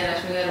వినిపిస్తున్నాయి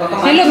రష్మి గారు.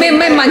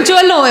 మేము మంచి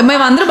వాళ్ళు,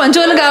 మేము అందరూ మంచి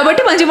వాళ్ళు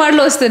కాబట్టి మంచి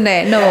మాటలు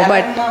వస్తున్నాయి. నో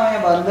బట్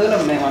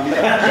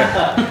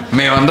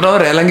మేమందరం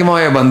రేలంగి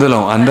మావయ్య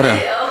బంధువులం అందరం.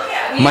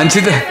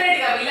 మంచిది.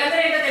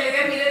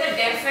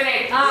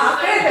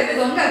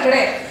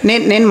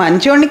 నేను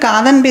మంచివాడిని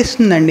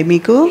కాదనిపిస్తుందండి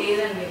మీకు?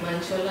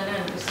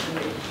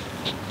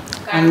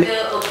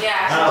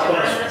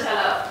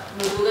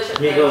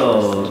 మీకు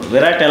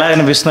విరాట్ ఎలా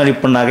అనిపిస్తున్నాడు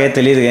ఇప్పుడు నాకైతే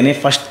తెలియదు, కానీ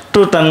ఫస్ట్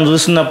తను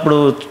చూసినప్పుడు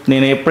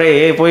నేను ఎప్పుడే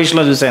ఏ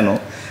పొజిషన్లో చూశాను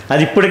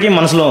అది ఇప్పటికీ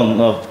మనసులో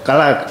కళ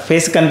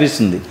ఫేస్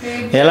కనిపిస్తుంది.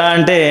 ఎలా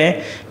అంటే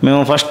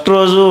మేము ఫస్ట్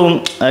రోజు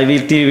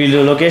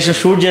వీళ్ళు లొకేషన్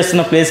షూట్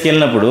చేస్తున్న ప్లేస్కి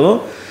వెళ్ళినప్పుడు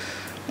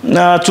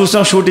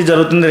చూసాం షూటింగ్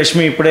జరుగుతుంది,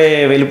 రష్మి ఇప్పుడే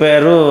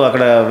వెళ్ళిపోయారు,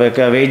 అక్కడ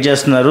వెయిట్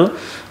చేస్తున్నారు,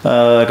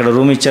 ఇక్కడ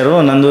రూమ్ ఇచ్చారు.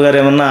 నందు గారు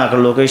ఏమన్నా అక్కడ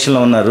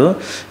లొకేషన్లో ఉన్నారు,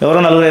 ఎవరో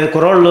 4-5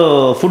 కుర్రోళ్ళు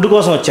ఫుడ్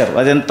కోసం వచ్చారు.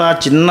 అది ఎంత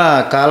చిన్న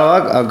కాలువ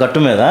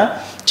గట్టు మీద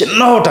చిన్న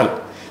హోటల్,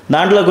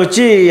 దాంట్లోకి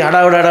వచ్చి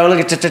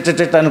హడావుడికి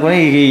చెట్ట అనుకొని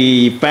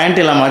ఈ ప్యాంట్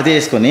ఇలా మడత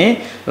వేసుకొని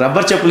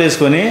రబ్బర్ చెప్పులు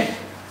వేసుకొని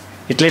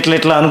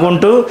ఇట్లా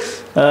అనుకుంటూ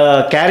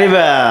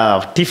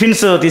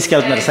టిఫిన్స్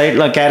తీసుకెళ్తున్నారు.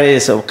 సైడ్లో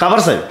క్యారేజెస్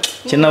కవర్స్, అవి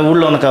చిన్న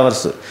ఊళ్ళో ఉన్న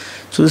కవర్స్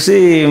చూసి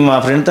మా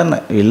ఫ్రెండ్ తన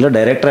వీళ్ళు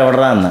డైరెక్టర్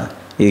ఎవడరా అన్న,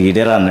 ఇది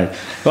గిటేరా అన్నాడు.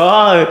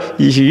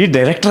 ఈ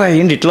డైరెక్టర్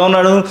ఏంటి ఇట్లా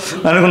ఉన్నాడు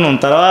అనుకున్నాం.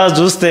 తర్వాత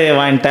చూస్తే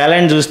ఆయన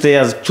టాలెంట్ చూస్తే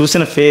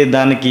చూసిన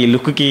దానికి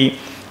లుక్కి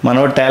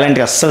మనోడు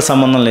టాలెంట్కి అస్సలు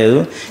సంబంధం లేదు.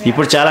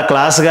 ఇప్పుడు చాలా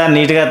క్లాస్గా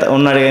నీట్గా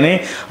ఉన్నాడు, కానీ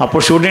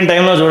అప్పుడు షూటింగ్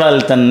టైంలో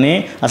చూడాలి తనని,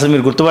 అసలు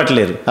మీరు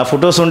గుర్తుపట్టలేరు. ఆ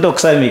ఫొటోస్ ఉంటే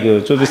ఒకసారి మీకు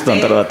చూపిస్తాం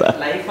తర్వాత.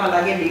 లైఫ్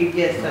అలాగే లీడ్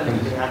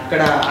చేస్తానండి,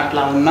 అక్కడ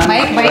అట్లా ఉన్నా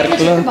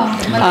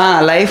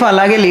లైఫ్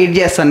అలాగే లీడ్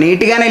చేస్తాను,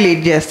 నీట్గానే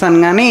లీడ్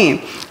చేస్తాను. కానీ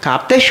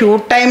కాకపోతే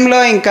షూట్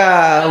టైంలో ఇంకా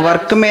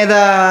వర్క్ మీద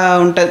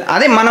ఉంటుంది.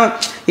 అదే మనం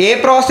ఏ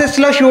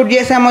ప్రాసెస్లో షూట్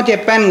చేసామో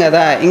చెప్పాను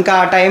కదా, ఇంకా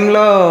ఆ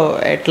టైంలో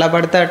ఎట్లా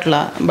పడితే అట్లా.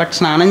 బట్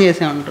స్నానం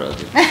చేసాము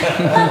రోజు.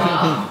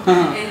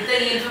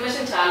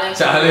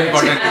 చాలా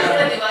ఇంపార్టెంట్.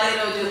 దివాళీ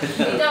రోజు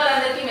ఇంకా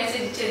వాళ్ళందరికీ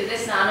మెసేజ్ ఇచ్చేది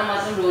స్నానం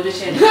మాత్రం రోజు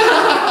చేయండి.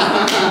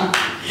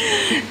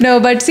 నో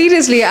బట్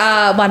సీరియస్లీ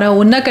మనం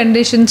ఉన్న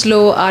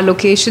కండిషన్స్లో ఆ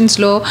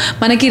లొకేషన్స్లో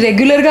మనకి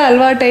రెగ్యులర్గా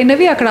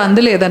అలవాటైనవి అక్కడ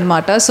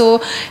అందలేదన్నమాట. సో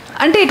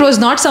అంటే it was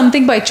not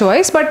something by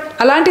choice, but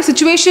అలాంటి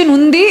సిచ్యువేషన్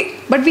ఉంది,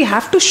 but we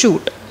have to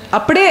shoot.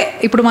 అప్పుడే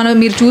ఇప్పుడు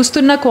మీరు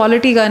చూస్తున్న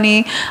క్వాలిటీ కానీ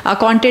ఆ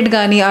కాంటెంట్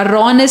కానీ ఆ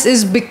రానెస్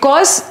ఇస్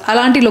బికాస్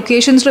అలాంటి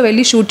లొకేషన్స్లో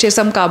వెళ్ళి షూట్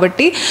చేసాం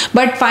కాబట్టి.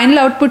 బట్ ఫైనల్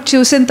అవుట్పుట్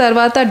చూసిన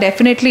తర్వాత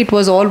definitely it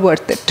was all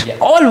worth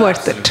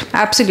it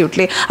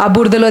absolutely. ఆ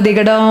బురదలో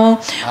దిగడం,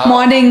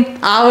 మార్నింగ్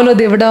ఆవులో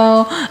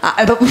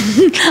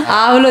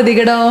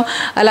దిగడం,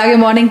 అలాగే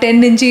మార్నింగ్ 10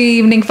 నుంచి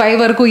ఈవినింగ్ 5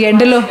 వరకు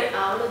ఎండలో.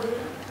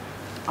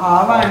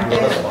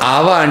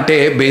 ఆవా అంటే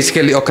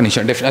బేసికలీ ఒక్క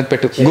నిమిషం డెఫినెట్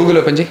పెట్టు, గూగుల్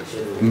ఓపెన్ చేయి.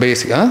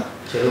 బేసిక్గా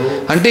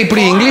అంటే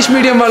ఇప్పుడు ఇంగ్లీష్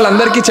మీడియం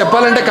వాళ్ళందరికీ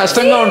చెప్పాలంటే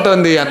కష్టంగా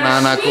ఉంటుంది అన్న.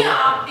 నాకు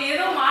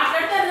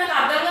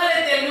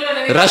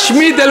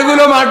రష్మి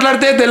తెలుగులో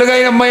మాట్లాడితే తెలుగు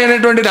అమ్మాయి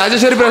అనేటువంటి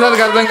రాజేశ్వరి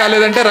ప్రసాద్కి అర్థం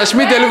కాలేదంటే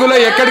రష్మి తెలుగులో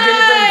ఎక్కడికి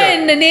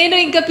వెళ్ళిపోయింది. నేను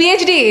ఇంకా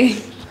పిహెచ్డి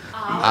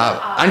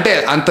అంటే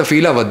అంత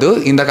ఫీల్ అవ్వద్దు.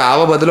 ఇందాక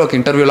ఆవ బదులు ఒక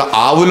ఇంటర్వ్యూలో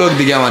ఆవులోకి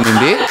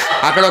దిగామనింది.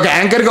 అక్కడ ఒక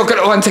యాంకర్కి ఒక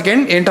 1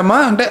 సెకండ్ ఏంటమ్మా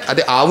అంటే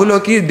అది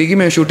ఆవులోకి దిగి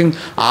మేము షూటింగ్,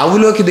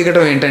 ఆవులోకి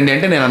దిగటం ఏంటండి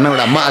అంటే నేను అన్నా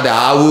కూడా అమ్మ అది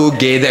ఆవు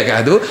గేదె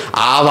కాదు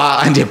ఆవా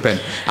అని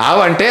చెప్పాను. ఆవ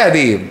అంటే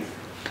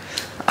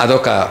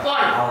అదొక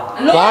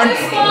పాండ్,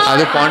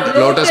 అది పాండ్,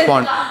 లోటస్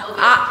పాండ్.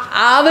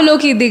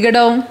 ఆవలోకి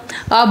దిగడం,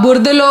 ఆ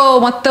బురదలో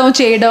మొత్తం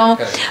చేయడం,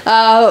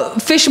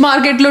 ఫిష్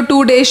మార్కెట్లో 2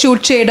 days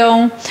షూట్ చేయడం,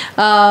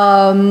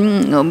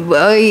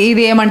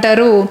 ఇది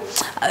ఏమంటారు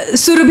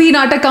సురభి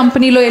నాటక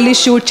కంపెనీలో వెళ్ళి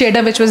షూట్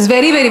చేయడం,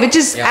 which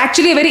is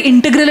actually very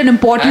integral and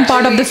important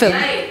part of the film.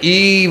 ఈ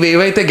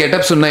ఏవైతే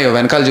గెటప్స్ ఉన్నాయో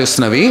వెనకాల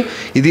చూస్తున్నవి,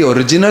 ఇది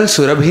ఒరిజినల్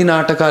సురభి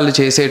నాటకాలు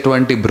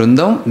చేసేటువంటి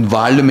బృందం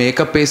వాళ్ళు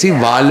మేకప్ వేసి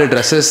వాళ్ళు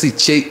డ్రెస్సెస్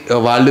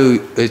వాళ్ళు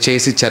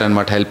చేసి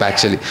ఇచ్చారనమాట హెల్ప్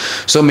యాక్చువల్లీ.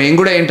 సో మేము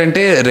కూడా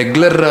ఏంటంటే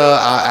రెగ్యులర్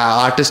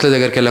ఆర్టిస్టుల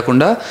దగ్గరికి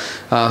వెళ్ళకుండా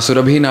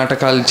సురభి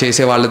నాటకాలు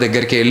చేసే వాళ్ళ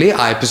దగ్గరికి వెళ్ళి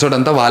ఆ ఎపిసోడ్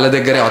అంతా వాళ్ళ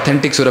దగ్గరే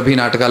అథెంటిక్ సురభి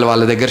నాటకాలు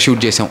వాళ్ళ దగ్గర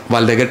షూట్ చేసాం.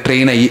 వాళ్ళ దగ్గర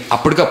ట్రైన్ అయ్యి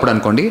అప్పటికప్పుడు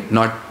అనుకోండి,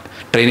 నాట్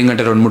ట్రైనింగ్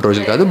అంటే 2-3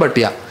 రోజులు కాదు, but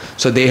yeah.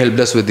 So they help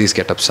us with these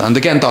getups,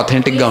 అందుకే అంత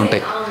అథెంటిక్గా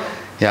ఉంటాయి.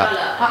 యా,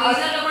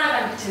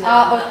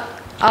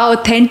 ఆ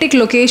ఒథెంటిక్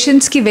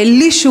లొకేషన్స్కి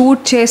వెళ్ళి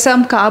షూట్ చేసాం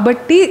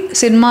కాబట్టి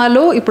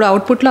సినిమాలో ఇప్పుడు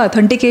అవుట్పుట్లో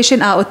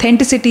అథెంటికేషన్, ఆ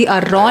ఒథెంటిసిటీ, ఆ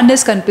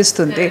రానెస్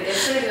కనిపిస్తుంది.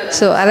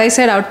 So us I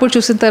said, output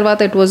చూసిన తర్వాత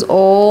it was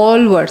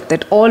all worth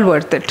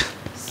it.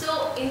 So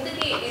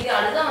ఇంతకీ ఇది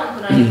అడుగుదాం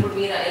అనుకున్నాను. ఇప్పుడు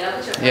మీరు ఎలాగో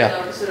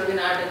చెప్పారు సురభి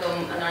నాటకం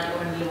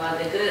మండలి వాళ్ళ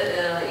దగ్గర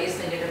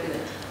వేసిన గెటప్ ఇది.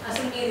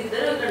 అసలు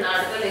మీరిద్దరు ఇక్కడ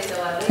నాటకాలు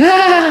వేసేవాళ్ళు,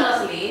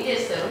 అసలు ఏం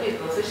చేస్తారు మీ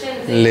ప్రొఫెషన్?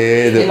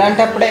 లేదు,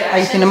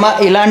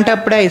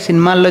 ఇలాంటప్పుడే ఈ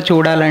సినిమాల్లో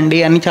చూడాలండి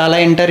అని చాలా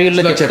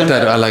ఇంటర్వ్యూల్లో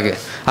చెప్తారు. అలాగే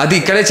అది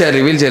ఇక్కడే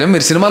రివీల్ చేయలేం,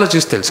 మీరు సినిమాలో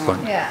చూసి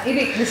తెలుసుకోండి.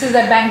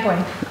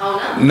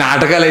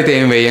 నాటకాలు అయితే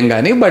ఏం వేయం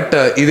కానీ, బట్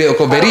ఇది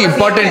ఒక వెరీ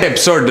ఇంపార్టెంట్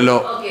ఎపిసోడ్లో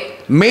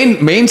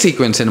మెయిన్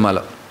సీక్వెన్స్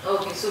సినిమాలో.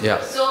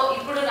 సో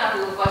ఇప్పుడు నాకు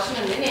క్వశ్చన్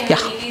ఉంది. నేను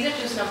ఈ టీజర్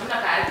చూసినప్పుడు నా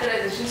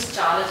క్యారెక్టరైజేషన్స్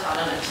చాలా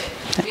చాలా నచ్చాయి.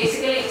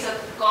 Basically it's a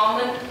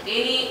common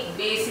any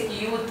basic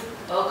youth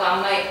ఒక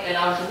అమ్మాయి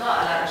ఎలా ఉంటుందో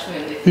అలా రష్మి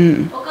ఉంది.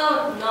 ఒక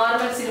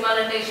నార్మల్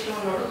సినిమాలంటే ఇష్టం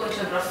ఉన్నాడు,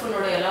 కొంచెం రఫ్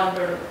ఉన్నాడు, ఎలా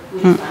ఉంటాడు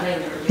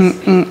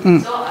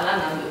సో అలా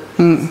నందు.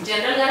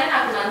 జనరల్ గానే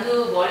నాకు నందు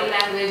బాడీ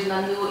లాంగ్వేజ్,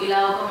 నందు ఇలా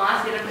ఒక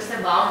మాస్ గెటప్ ఇస్తే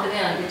బాగుంటుంది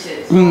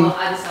అనిపించేది. సో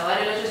అది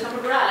సవారీలో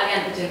చూసినప్పుడు కూడా అలాగే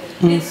అనిపించింది.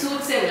 It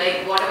suits him, like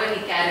what ever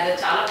he carry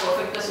చాలా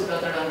పర్ఫెక్ట్ గా సూట్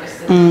అవుతాడు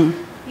అనిపిస్తుంది.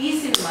 ఈ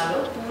సినిమాలో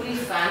పూరి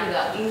ఫ్యాన్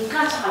గా ఇంకా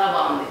చాలా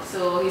బాగుంది. సో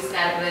హిస్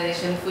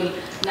క్యారెక్టరైజేషన్ ఫుల్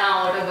నా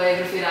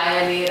ఆటోబయోగ్రఫీ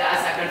రాయాలి,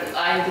 రాసి అక్కడ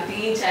ఆయనకు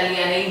తీయించాలి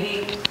అనేది.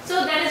 So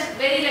that is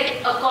very like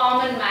a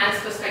common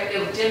man's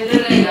perspective,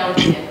 general గా ఇలా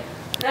ఉంటుంది.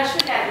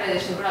 రష్మి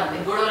క్యారెక్టరైజేషన్ కూడా అంతే.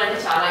 గొడవలు అంటే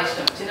చాలా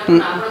ఇష్టం. చిన్నప్పుడు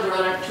నాకు కూడా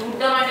గొడవలు అంటే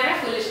చూడడం అంటేనే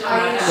ఫుల్ ఇష్టం.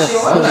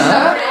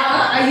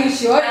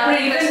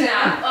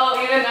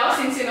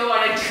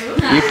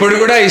 ఇప్పుడు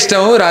కూడా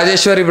ఇష్టం.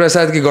 రాజేశ్వరి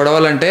ప్రసాద్కి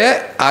గొడవలు అంటే,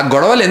 ఆ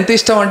గొడవలు ఎంత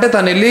ఇష్టం అంటే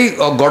తను వెళ్ళి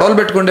గొడవలు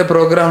పెట్టుకునే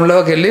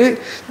ప్రోగ్రాంలోకి వెళ్ళి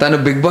తను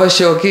బిగ్ బాస్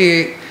షోకి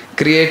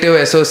క్రియేటివ్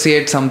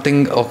అసోసియేట్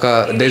సంథింగ్ ఒక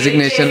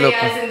డెసిగ్నేషన్లో.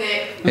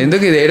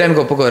 ఎందుకు ఇది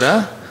వేయడానికి ఒప్పుకోరా?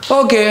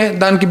 ఓకే,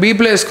 దానికి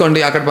బీప్లో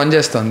వేసుకోండి, అక్కడ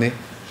పనిచేస్తుంది.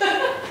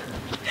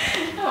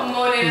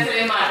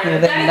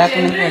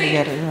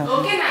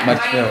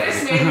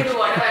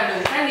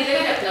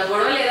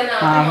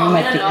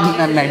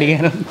 నన్ను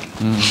అడిగారు.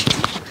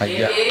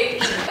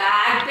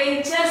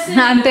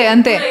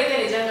 అంతే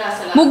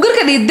ముగ్గురు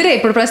కదా, ఇద్దరే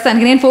ఇప్పుడు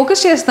ప్రస్తుతానికి. నేను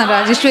ఫోకస్ చేస్తాను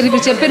రాజేశ్వరి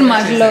ఇప్పుడు చెప్పిన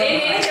మాటలో.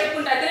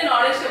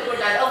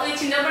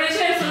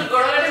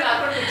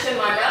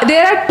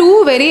 దేర్ ఆర్ 2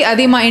 వెరీ,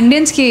 అది మా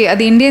ఇండియన్స్కి,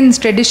 అది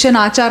ఇండియన్స్ ట్రెడిషన్,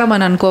 ఆచారం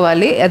అని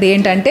అనుకోవాలి. అది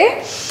ఏంటంటే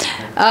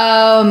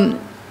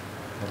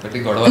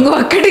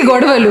ఒకటి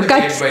గొడవలు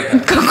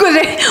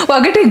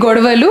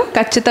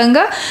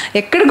ఖచ్చితంగా,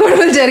 ఎక్కడ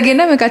గొడవలు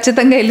జరిగినా మేము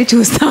ఖచ్చితంగా వెళ్ళి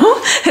చూస్తాము.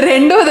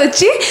 రెండోది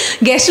వచ్చి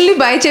గెస్టులు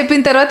బై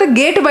చెప్పిన తర్వాత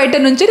గేట్ బయట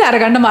నుంచి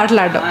అరగంట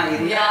మాట్లాడడం.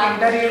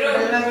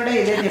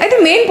 అయితే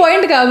మెయిన్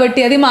పాయింట్ కాబట్టి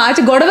అది మా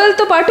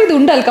గొడవలతో పాటు ఇది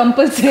ఉండాలి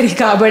కంపల్సరీ.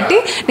 కాబట్టి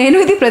నేను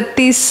ఇది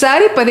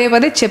ప్రతిసారి పదే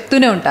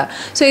చెప్తూనే ఉంటా.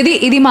 సో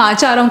ఇది మా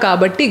ఆచారం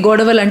కాబట్టి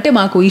గొడవలు అంటే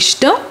మాకు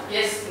ఇష్టం,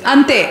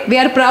 అంతే.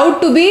 వీఆర్ ప్రౌడ్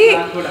టు బీ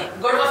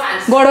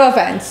గొడవ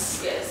ఫ్యాన్స్.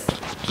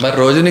 మరి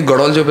రోజు నీకు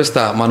గొడవలు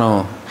చూపిస్తా మనం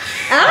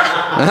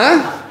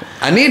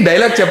అని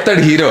డైలాగ్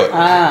చెప్తాడు హీరో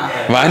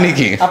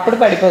వానికి, అప్పుడు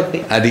పడిపోద్ది.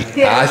 అది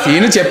ఆ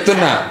సీన్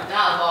చెప్తున్నా.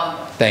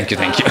 థ్యాంక్ యూ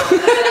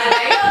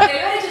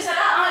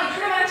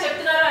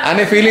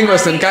అనే ఫీలింగ్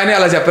వస్తుంది, కానీ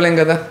అలా చెప్పలేం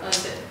కదా.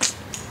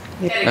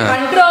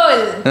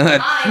 Control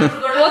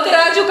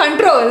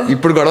control.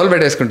 ఇప్పుడు గొడవలు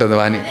పెట్టేసుకుంటుంది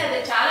వాణి.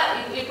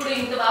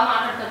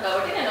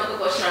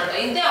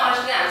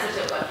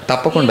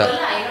 తప్పకుండా.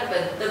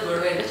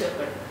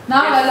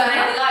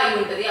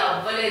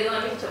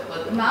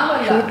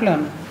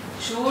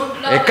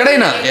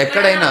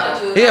 ఎక్కడైనా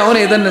అవును,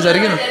 ఏదన్నా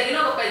జరిగిన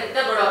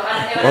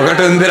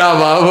ఒకటి ఉందిరా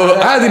బాబు,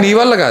 అది నీ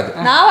వల్ల కాదు,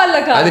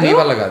 అది నీ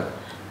వల్ల కాదు.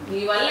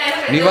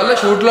 నీ వల్ల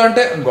షూట్లో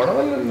అంటే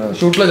గొడవలు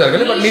షూట్లో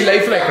జరగాలి, బట్ నీ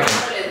లైఫ్లో ఎక్కడ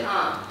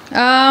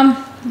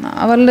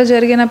నా వల్ల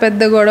జరిగిన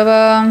పెద్ద గొడవ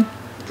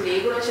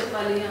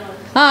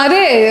అదే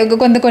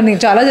కొన్ని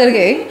చాలా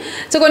జరిగాయి.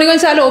 సో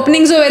కొన్నిసార్లు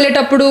ఓపెనింగ్స్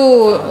వెళ్ళేటప్పుడు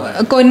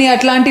కొన్ని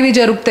అట్లాంటివి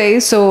జరుగుతాయి.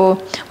 సో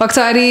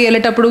ఒకసారి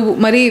వెళ్ళేటప్పుడు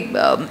మరి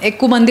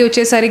ఎక్కువ మంది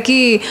వచ్చేసరికి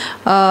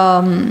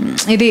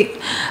ఇది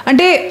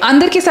అంటే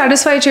అందరికీ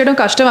సాటిస్ఫై చేయడం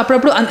కష్టం.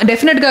 అప్పుడప్పుడు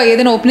డెఫినెట్గా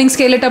ఏదైనా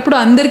ఓపెనింగ్స్కి వెళ్ళేటప్పుడు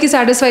అందరికీ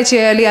సాటిస్ఫై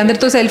చేయాలి,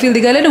 అందరితో సెల్ఫీలు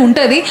దిగాలని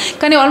ఉంటుంది.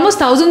 కానీ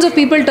almost thousands of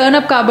people turn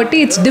up కాబట్టి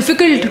ఇట్స్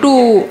డిఫికల్ట్ టు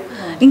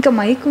ఇంకా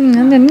మైక్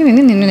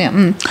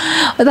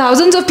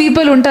థౌజండ్స్ ఆఫ్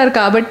పీపుల్ ఉంటారు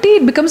కాబట్టి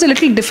it becomes a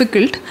little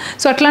difficult.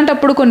 So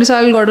అట్లాంటప్పుడు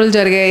కొన్నిసార్లు గొడవలు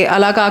జరిగాయి.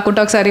 అలా కాకుండా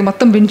ఒకసారి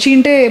మొత్తం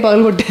బించింటే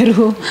పగలు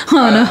కొట్టారు.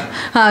 అవును,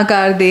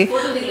 కార్ది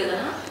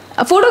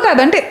ఫోటో కాదు,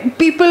 అంటే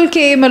people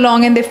came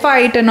along and they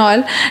fight and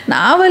all.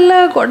 నా వల్ల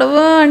గొడవ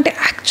అంటే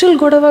యాక్చువల్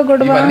గొడవ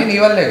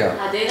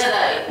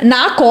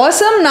నా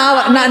కోసం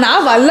నా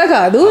వల్ల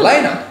కాదు.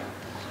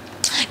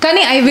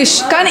 కానీ ఐ విష్,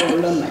 కానీ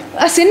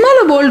ఆ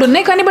సినిమాలో బోల్డ్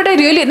ఉన్నాయి కానీ బట్ ఐ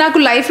రియలీ నాకు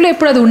లైఫ్లో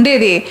ఎప్పుడు అది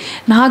ఉండేది.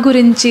 నా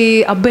గురించి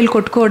అబ్బాయిలు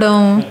కొట్టుకోవడం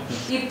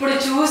ఇప్పుడు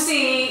చూసి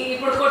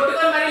ఇప్పుడు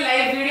కొట్టుకొని మరి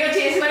లైవ్ వీడియో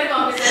చేసి మరి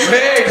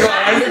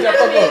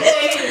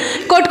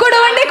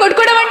కొట్టుకోవడం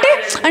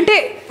అంటే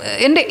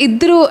అంటే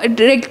ఇద్దరు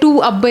డైరెక్ట్ 2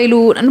 అబ్బాయిలు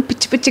నన్ను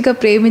పిచ్చి పిచ్చిగా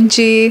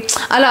ప్రేమించి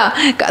అలా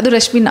కాదు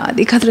రష్మి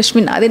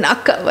నాది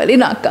నాకు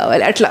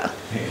కావాలి అట్లా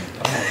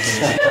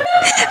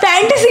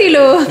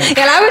ఫ్యాంటసీలు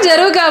ఎలాగో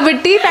జరుగు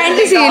కాబట్టి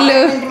ఫ్యాంటసీలు.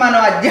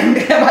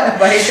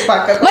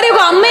 మరి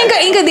ఒక అమ్మాయి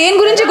ఇంకా దేని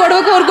గురించి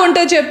గొడవ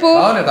కోరుకుంటా చెప్పు.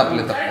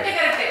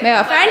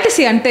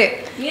 ఫ్యాంటసీ అంటే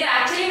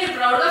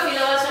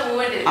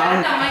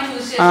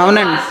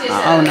అవును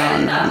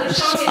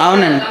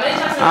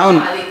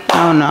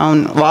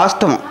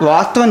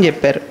వాస్తవం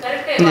చెప్పారు,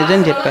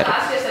 నిజం చెప్పారు.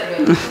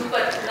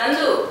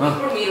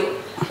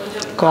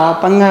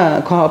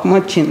 కోపం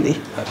వచ్చింది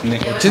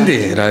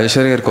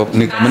రాజేశ్వరి గారి కోపం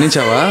నీకు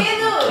గమనించావా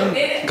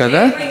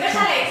కదా?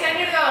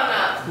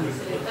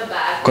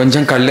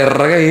 కొంచెం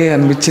కళ్ళెర్రగా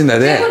అనిపించింది.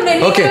 అదే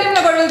ఓకే,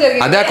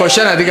 అదే ఆ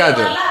క్వశ్చన్, అది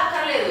కాదు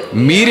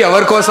మీరు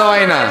ఎవరి కోసం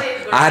అయినా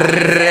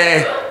అర్రే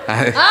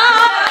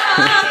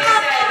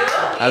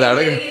అది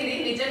అడగ.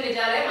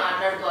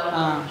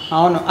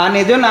 అవును, ఆ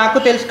నిజం నాకు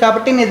తెలుసు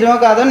కాబట్టి నిజమో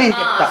కాదో నేను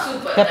చెప్తా.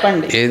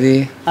 చెప్పండి ఏది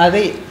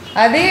అది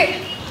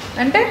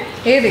అంటే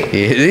ఏది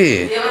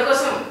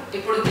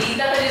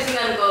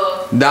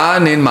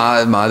నేను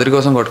మాదిరి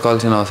కోసం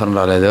కొట్టుకోవాల్సిన అవసరం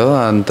రాలేదు.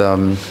 అంత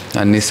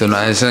అన్ని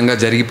సునాయాసంగా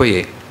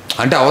జరిగిపోయాయి.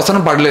 అంటే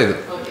అవసరం పడలేదు,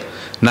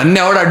 నన్ను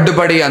ఎవడు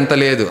అడ్డుపడి అంత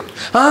లేదు.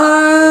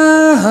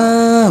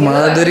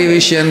 మాదిరి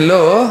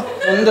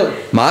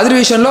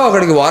విషయంలో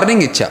ఒకడికి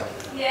వార్నింగ్ ఇచ్చా.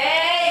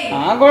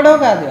 గొడవ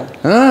కాదు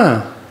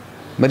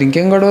మరి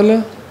ఇంకేం గొడవలు?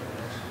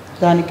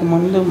 దానికి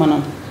ముందు మనం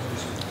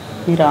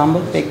ఈ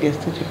రాంబోత్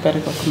పెగ్గేస్తూ చెప్పారు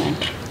ఒక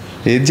మ్యాటర్.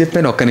 ఏది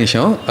చెప్పాను? ఒక్క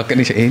నిమిషం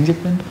ఏం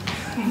చెప్పాను?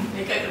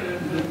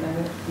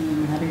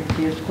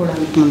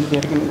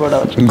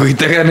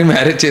 గీత గారిని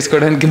మ్యారేజ్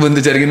చేసుకోవడానికి ముందు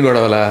జరిగిన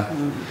గొడవలా?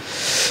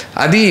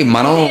 అది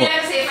మనం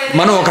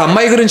ఒక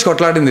అమ్మాయి గురించి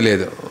కొట్లాడింది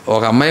లేదు,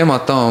 ఒక అమ్మాయి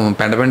మొత్తం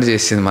పెంట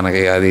చేసింది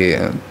మనకి. అది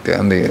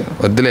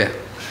వద్దులే,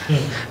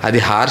 అది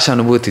హార్ష్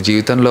అనుభూతి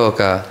జీవితంలో.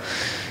 ఒక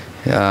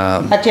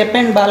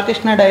చెప్పండి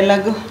బాలకృష్ణ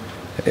డైలాగ్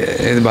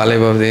ఏది బాలయ్య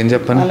బాబు ఏం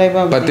చెప్పాను?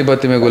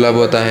 పత్తి మే గులాబ్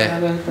హోతా హై,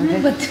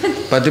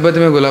 పత్తి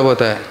మే గులాబ్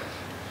హోతా హై,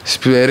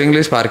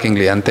 స్పేరింగ్లీ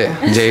స్పార్కింగ్లీ, అంతే.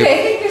 జై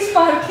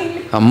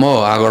అమ్మో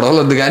ఆ గొడవలు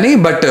వద్దు కానీ.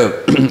 బట్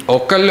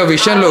ఒక్కళ్ళ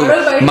విషయంలో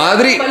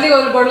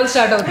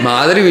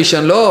మాదిరి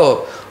విషయంలో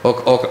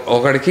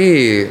ఒకడికి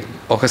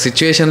ఒక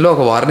సిచ్యువేషన్లో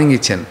ఒక వార్నింగ్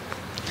ఇచ్చాను.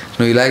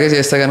 నువ్వు ఇలాగే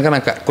చేస్తే కనుక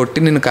నాకు కొట్టి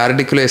నిన్ను కారు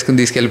డిక్కులో వేసుకుని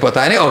తీసుకెళ్ళిపోతా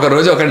అని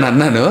ఒకరోజు ఒకడిని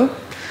అన్నాను.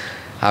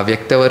 ఆ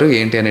వ్యక్తి ఎవరు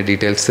ఏంటి అనే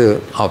డీటెయిల్స్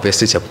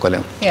ఆబ్వియస్లీ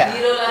చెప్పుకోలేము.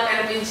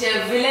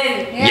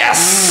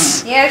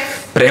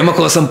 ప్రేమ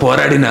కోసం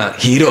పోరాడిన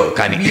హీరో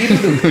కానీ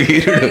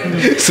వీరుడు,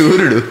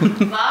 సూర్యుడు.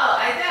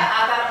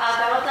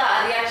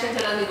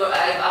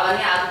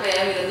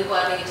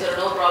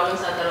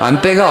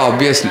 అంతేగా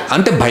ఆబ్వియస్లీ.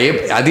 అంటే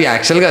అది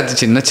యాక్చువల్గా అది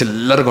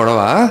చిల్లర గొడవ.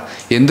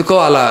 ఎందుకో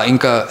అలా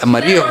ఇంకా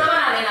మరీ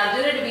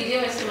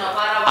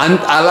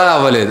అలా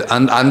అవ్వలేదు,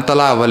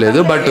 అంతలా అవ్వలేదు.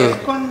 బట్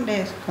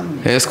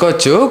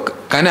వేసుకోవచ్చు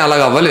కానీ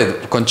అలాగ అవ్వలేదు.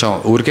 కొంచెం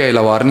ఊరికే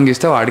ఇలా వార్నింగ్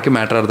ఇస్తే వాడికి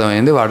మ్యాటర్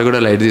అర్థమైంది, వాడు కూడా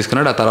లైట్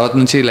తీసుకున్నాడు. ఆ తర్వాత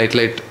నుంచి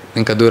లైట్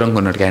ఇంకా దూరంగా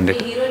ఉన్నాడు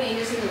క్యాండిడేట్.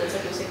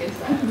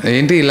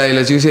 ఏంటి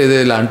ఇలా చూసి ఏదో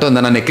ఇలా అంటుందా,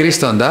 నన్ను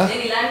ఎక్కిరిస్తోందా?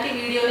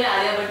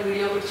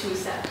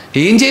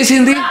 ఏం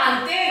చేసింది?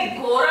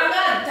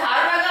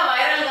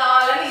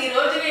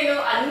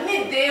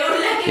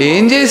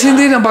 ఏం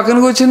చేసింది? నా పక్కన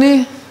కూర్చుని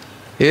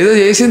ఏదో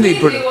చేసింది.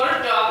 ఇప్పుడు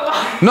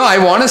no I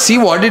want see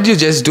what did you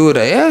just do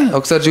రే.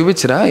 ఒకసారి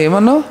చూపించరా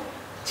ఏమన్నావు?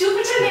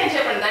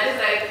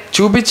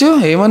 చూపించు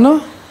ఏమన్నావు.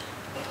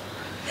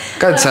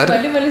 కాదు సార్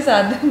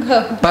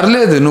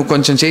పర్లేదు, నువ్వు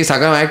కొంచెం చేయి,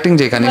 సగం యాక్టింగ్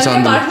చేయి కనీసం.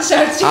 అందులో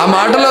ఆ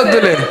మాటలు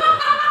వద్దులే.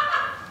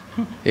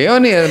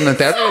 ఏమని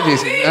తేడా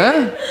చేసి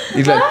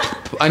ఇట్లా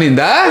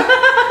అనిందా?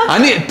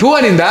 టూ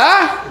అనిందా?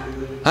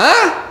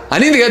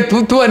 అనింది కదా,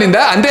 టూ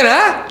అనిందా? అంతేనా?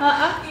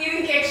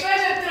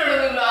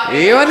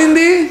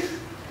 ఏమనింది?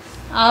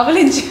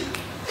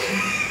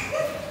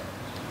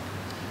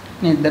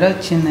 నిద్ర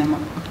వచ్చిందేమో.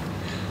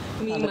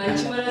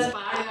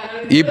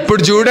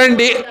 ఇప్పుడు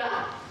చూడండి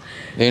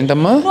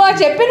ఏంటమ్మా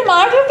చెప్పిన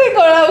మాటలకి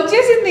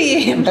వచ్చేసింది.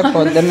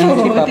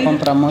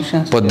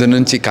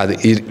 పొద్దున్నుంచి కాదు.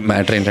 ఈ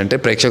మ్యాటర్ ఏంటంటే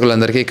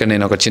ప్రేక్షకులందరికీ ఇక్కడ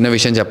నేను ఒక చిన్న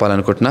విషయం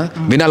చెప్పాలనుకుంటున్నా,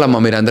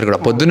 వినాలమ్మా మీరు అందరు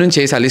కూడా. పొద్దున్నుంచి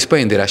చేసి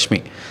అలిసిపోయింది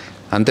రష్మి,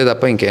 అంతే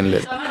తప్ప ఇంకేం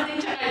లేదు.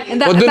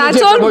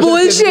 That's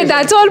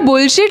all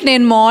bullshit.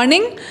 నేను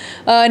మార్నింగ్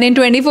నేను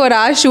 24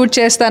 hours షూట్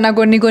చేస్తాను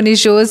కొన్ని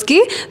షోస్కి.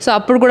 సో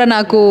అప్పుడు కూడా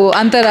నాకు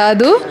అంత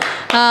రాదు.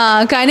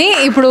 కానీ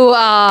ఇప్పుడు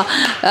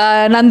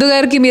నందు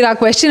గారికి మీరు ఆ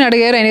క్వశ్చన్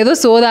అడిగారు, ఆయన ఏదో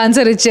సోద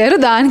ఆన్సర్ ఇచ్చారు.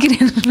 దానికి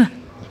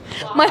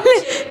మళ్ళీ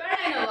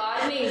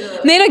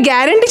నేను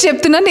గ్యారంటీ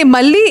చెప్తున్నాను, నేను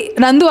మళ్ళీ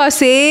నందు ఆ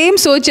సేమ్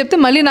సోచ్ చెప్తే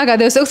మళ్ళీ నాకు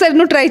అదే వస్తుంది. ఒకసారి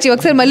నువ్వు ట్రై చేయి,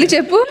 ఒకసారి మళ్ళీ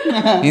చెప్పు.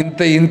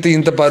 ఇంత ఇంత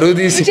ఇంత పరువు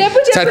తీసి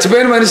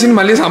చచ్చిపోయిన మనిషిని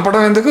మళ్ళీ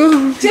చంపడం ఎందుకు?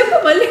 చెప్పు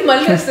మళ్ళీ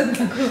మళ్ళీ వస్తుంది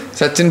నాకు.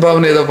 సచిన్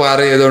బాబుని ఏదో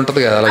ఏదో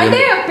ఉంటది కదా,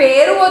 అలాగే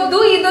పేరు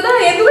వద్దు ఇదో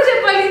ఎందుకు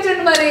చెప్పాలి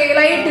మరి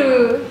రైట్.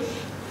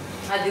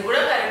 అది కూడా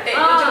కరెక్టే.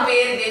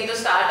 పేరు దేంతో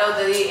స్టార్ట్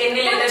అవుతుంది,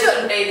 ఎన్ని లెటర్స్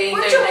ఉంటాయి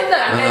దేంతో.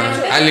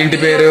 వాళ్ళ ఇంటి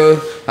పేరు,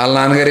 వాళ్ళ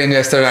నాన్నగారు ఏం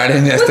చేస్తాడు,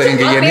 ఆడేం చేస్తారు,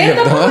 ఇంక ఇవన్నీ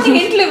చెప్తాం.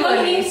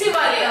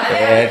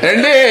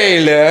 ఏంటండి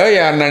వీళ్ళు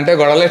ఏమన్నా అంటే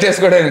గొడవలు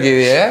చేసుకోవడానికి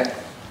ఇది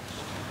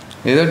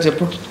ఏదో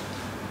చెప్పు.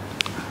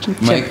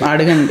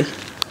 అడగండి,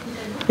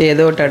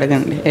 ఏదో ఒకటి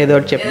అడగండి, ఏదో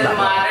ఒకటి చెప్తా.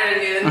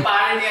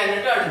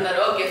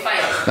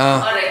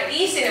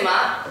 ఈ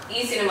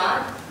సినిమా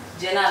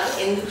జనాలు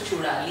ఎందుకు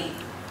చూడాలి?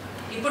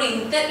 ఇప్పుడు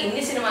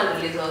ఇన్ని సినిమాలు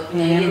రిలీజ్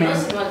అవుతున్నాయి, ఎన్నో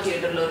సినిమా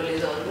థియేటర్లో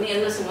రిలీజ్ అవుతుంది,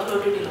 ఎన్నో సినిమాలు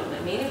ఓటీటీలో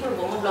ఉన్నాయి. నేను ఇప్పుడు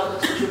బొమ్మ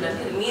బ్లాక్బస్టర్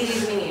చూడడానికి మీ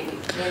రీజనింగ్ ఏంటి?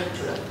 నేను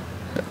చూడాలి.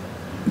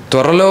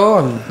 త్వరలో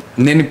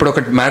నేను ఇప్పుడు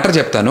ఒక మ్యాటర్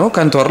చెప్తాను,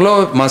 కానీ త్వరలో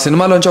మా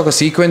సినిమాలోంచి ఒక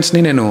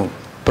సీక్వెన్స్ని నేను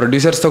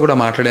ప్రొడ్యూసర్స్తో కూడా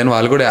మాట్లాడాను,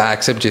 వాళ్ళు కూడా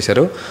యాక్సెప్ట్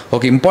చేశారు.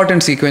 ఒక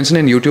ఇంపార్టెంట్ సీక్వెన్స్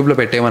నేను యూట్యూబ్లో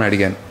పెట్టేయమని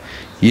అడిగాను.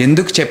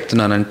 ఎందుకు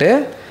చెప్తున్నానంటే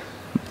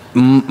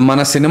మన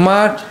సినిమా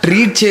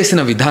ట్రీట్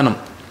చేసిన విధానం,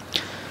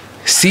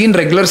 సీన్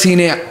రెగ్యులర్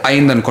సీనే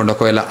అయిందనుకోండి,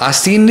 ఒకవేళ ఆ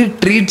సీన్ని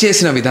ట్రీట్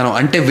చేసిన విధానం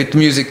అంటే విత్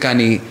మ్యూజిక్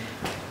కానీ,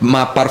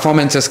 మా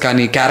పర్ఫార్మెన్సెస్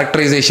కానీ,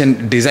 క్యారెక్టరైజేషన్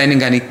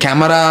డిజైనింగ్ కానీ,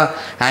 కెమెరా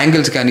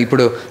యాంగిల్స్ కానీ.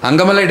 ఇప్పుడు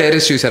అంగమలై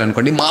డైరీస్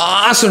చూసారనుకోండి,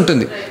 మాస్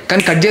ఉంటుంది,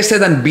 కానీ కట్ చేస్తే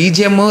దాని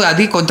బీజిఎం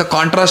అది కొంత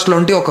కాంట్రాస్ట్లో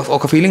ఉంటే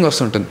ఒక ఫీలింగ్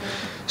వస్తుంటుంది.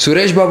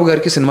 సురేష్ బాబు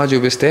గారికి సినిమా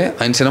చూపిస్తే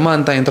ఆయన సినిమా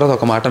అంతా అయిన తర్వాత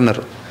ఒక మాట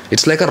అన్నారు,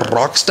 it's like a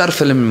rock star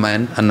film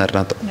man అన్నారు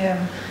నాతో.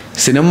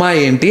 సినిమా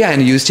ఏంటి,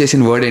 ఆయన యూజ్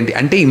చేసిన వర్డ్ ఏంటి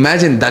అంటే,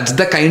 imagine that's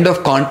the kind of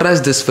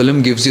contrast this film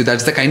gives you,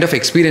 that's the kind of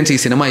experience ఈ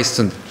సినిమా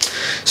ఇస్తుంది.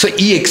 సో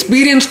ఈ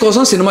ఎక్స్పీరియన్స్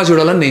కోసం సినిమా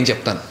చూడాలని నేను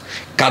చెప్తాను.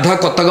 కథ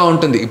కొత్తగా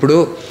ఉంటుంది. ఇప్పుడు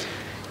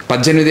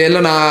 18 ఏళ్ళు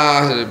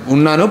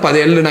ఉన్నాను, 10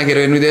 ఏళ్ళు నాకు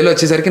 28 ఏళ్ళు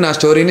వచ్చేసరికి నా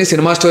స్టోరీని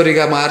సినిమా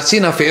స్టోరీగా మార్చి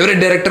నా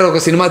ఫేవరెట్ డైరెక్టర్ ఒక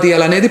సినిమా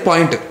తీయాలనేది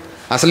పాయింట్.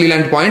 అసలు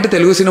ఇలాంటి పాయింట్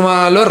తెలుగు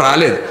సినిమాలో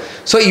రాలేదు.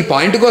 సో ఈ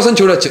పాయింట్ కోసం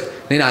చూడొచ్చు.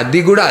 నేను అది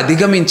కూడా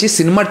అధిగమించి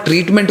సినిమా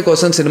ట్రీట్మెంట్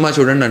కోసం సినిమా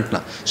చూడండి అంటున్నా.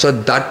 సో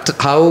దట్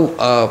హౌ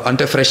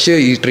అంటే ఫ్రెష్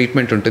ఈ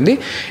ట్రీట్మెంట్ ఉంటుంది.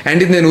 అండ్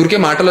ఇది నేను ఊరికే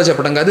మాటలో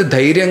చెప్పడం కాదు,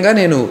 ధైర్యంగా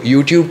నేను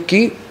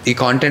యూట్యూబ్కి ఈ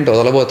కాంటెంట్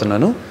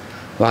వదలబోతున్నాను,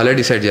 వాళ్ళే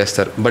డిసైడ్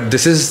చేస్తారు. బట్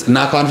దిస్ ఇస్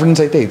నా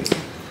కాన్ఫిడెన్స్ అయితే ఇది.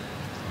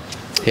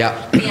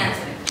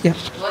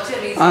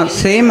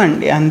 సేమ్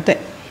అండి, అంతే.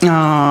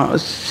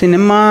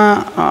 సినిమా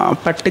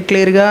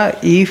పర్టికులర్గా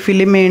ఈ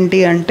ఫిలిం ఏంటి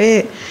అంటే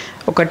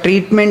ఒక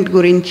ట్రీట్మెంట్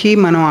గురించి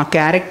మనం ఆ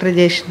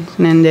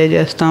క్యారెక్టరైజేషన్ ఎంజాయ్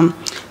చేస్తాం.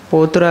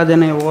 పోతురాజు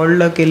అనే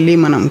వరల్డ్లోకి వెళ్ళి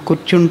మనం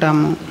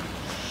కూర్చుంటాము.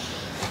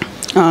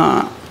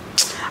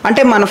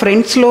 అంటే మన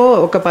ఫ్రెండ్స్లో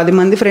ఒక 10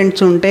 మంది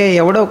ఫ్రెండ్స్ ఉంటే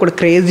ఎవడో ఒకడు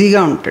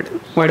క్రేజీగా ఉంటాడు,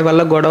 వాడి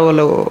వల్ల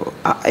గొడవలు,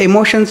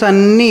 ఎమోషన్స్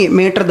అన్నీ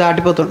మీటర్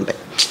దాటిపోతుంటాయి.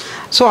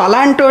 సో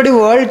అలాంటి వాడి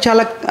వరల్డ్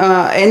చాలా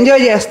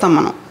ఎంజాయ్ చేస్తాం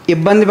మనం,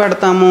 ఇబ్బంది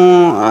పడతాము,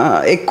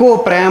 ఎక్కువ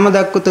ప్రేమ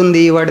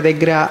దక్కుతుంది వాడి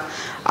దగ్గర.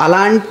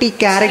 అలాంటి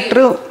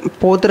క్యారెక్టర్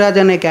పోతురాజు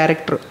అనే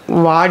క్యారెక్టర్,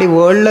 వాడి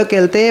వరల్డ్లోకి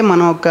వెళ్తే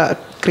మనం ఒక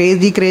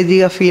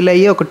క్రేజీగా ఫీల్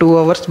అయ్యి ఒక 2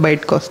 hours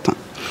బయటకు వస్తాం.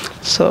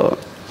 సో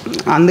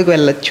అందుకు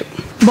వెళ్ళొచ్చు.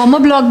 బొమ్మ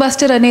బ్లాక్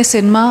బస్టర్ అనే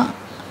సినిమా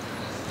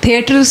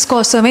థియేటర్స్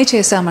కోసమే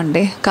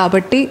చేశామండి,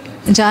 కాబట్టి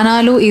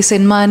జనాలు ఈ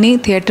సినిమాని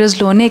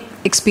థియేటర్స్లోనే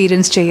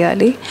ఎక్స్పీరియన్స్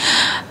చేయాలి.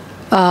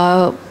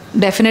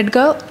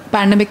 డెఫినెట్గా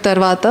పాండమిక్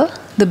తర్వాత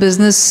the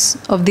business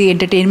of the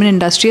entertainment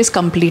industry is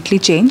completely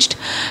changed.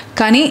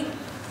 కానీ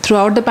త్రూ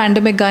అవుట్ ద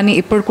పాండమిక్ కానీ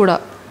ఇప్పుడు కూడా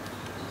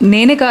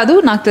నేనే కాదు,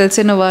 నాకు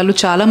తెలిసిన వాళ్ళు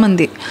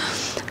చాలామంది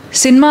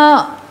సినిమా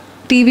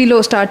టీవీలో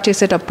స్టార్ట్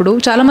చేసేటప్పుడు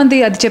చాలామంది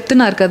అది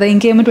చెప్తున్నారు కదా,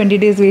 ఇంకేమో 20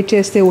 days వెయిట్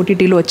చేస్తే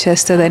ఓటీటీలో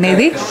వచ్చేస్తుంది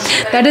అనేది.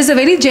 That is a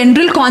very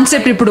general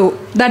concept ఇప్పుడు.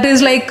 That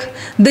is like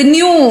the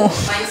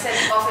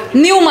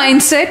new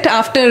mind set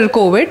after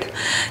Covid.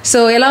 So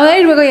ఎలా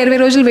 20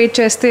 రోజులు వెయిట్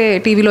చేస్తే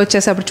టీవీలో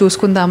వచ్చేసి అప్పుడు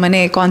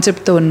చూసుకుందామనే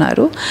కాన్సెప్ట్తో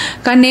ఉన్నారు.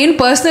 కానీ నేను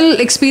పర్సనల్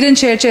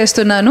ఎక్స్పీరియన్స్ షేర్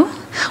చేస్తున్నాను.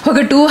 ఒక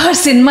 2 hours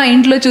సినిమా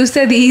ఇంట్లో చూస్తే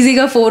అది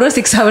ఈజీగా 4 or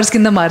 6 hours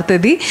కింద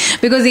మారుతుంది.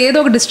 బికాజ్ ఏదో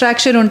ఒక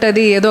డిస్ట్రాక్షన్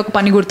ఉంటుంది, ఏదో ఒక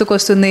పని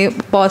గుర్తుకొస్తుంది,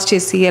 పాజ్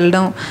చేసి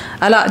వెళ్ళడం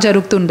అలా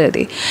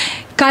జరుగుతుండేది.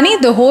 కానీ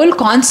the whole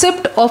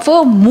concept of a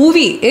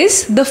movie is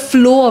the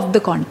flow of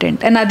the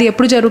content. And అది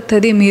ఎప్పుడు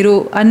జరుగుతుంది, మీరు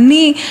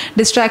అన్ని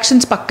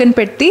డిస్ట్రాక్షన్స్ పక్కన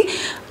పెట్టి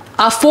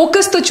ఆ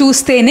ఫోకస్తో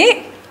చూస్తేనే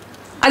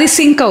అది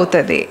సింక్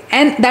అవుతుంది.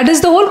 And that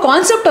is the whole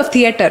concept of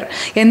theatre.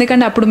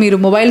 ఎందుకంటే అప్పుడు మీరు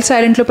మొబైల్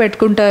సైలెంట్లో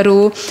పెట్టుకుంటారు,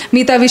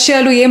 మిగతా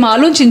విషయాలు ఏం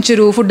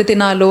ఆలోచించరు, ఫుడ్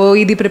తినాలో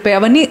ఇది ప్రిపేర్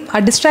అవన్నీ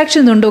ఆ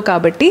డిస్ట్రాక్షన్స్ ఉండవు.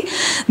 కాబట్టి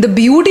the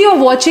beauty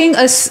of watching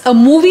a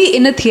movie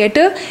in a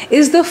theatre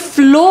is the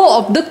flow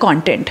of the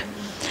content.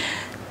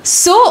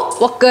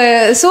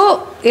 So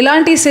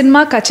ఇలాంటి సినిమా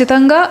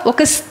ఖచ్చితంగా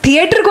ఒక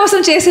థియేటర్ కోసం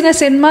చేసిన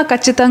సినిమా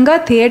ఖచ్చితంగా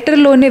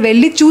థియేటర్లోనే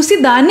వెళ్ళి చూసి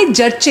దాన్ని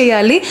జడ్జ్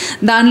చేయాలి,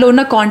 దానిలో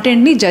ఉన్న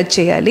కాంటెంట్ని జడ్జ్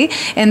చేయాలి.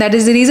 And that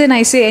is the reason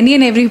I say any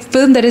and every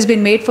film that is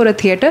been made for a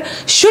theatre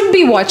should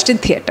be watched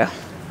in theatre.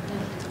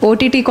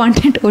 OTT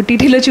content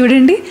ఓటీటీలో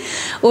చూడండి,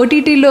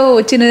 ఓటీటీలో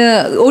వచ్చిన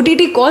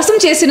ఓటీటీ కోసం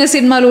చేసిన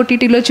సినిమాలు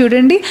ఓటీటీలో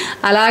చూడండి,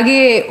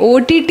 అలాగే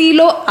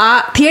ఓటీటీలో ఆ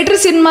థియేటర్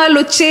సినిమాలు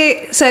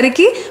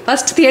వచ్చేసరికి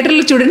ఫస్ట్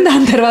థియేటర్లో చూడండి,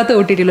 దాని తర్వాత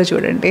ఓటీటీలో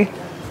చూడండి.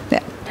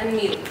 అండ్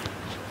మీరు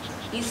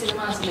ఈ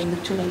సినిమా అసలు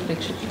ఎందుకు చూడండి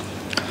ప్రేక్షకులు?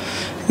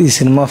 ఈ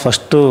సినిమా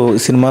ఫస్ట్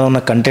సినిమాలో ఉన్న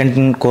కంటెంట్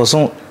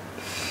కోసం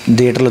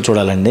థియేటర్లో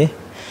చూడాలండి.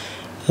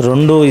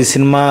 2 ఈ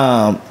సినిమా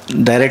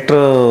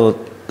డైరెక్టర్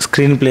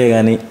స్క్రీన్ ప్లే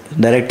కానీ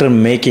డైరెక్టర్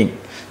మేకింగ్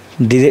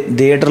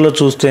థియేటర్లో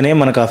చూస్తేనే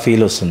మనకు ఆ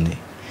ఫీల్ వస్తుంది.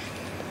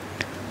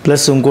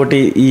 ప్లస్ ఇంకోటి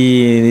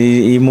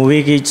ఈ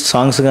మూవీకి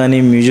సాంగ్స్ కానీ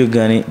మ్యూజిక్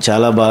కానీ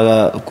చాలా బాగా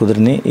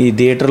కుదిరినాయి. ఈ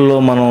థియేటర్లో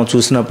మనం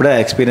చూసినప్పుడే ఆ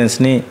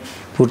ఎక్స్పీరియన్స్ని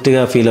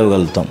పూర్తిగా ఫీల్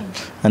అవ్వగలుగుతాం.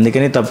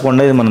 అందుకని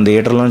తప్పకుండా ఇది మనం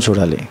థియేటర్లోనే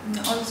చూడాలి.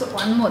 Also,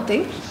 one more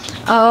thing.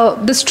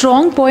 The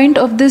strong point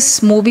of this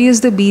movie is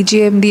the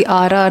BGM, the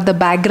RR, the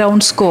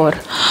background score.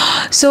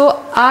 So,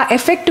 ఆ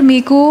ఎఫెక్ట్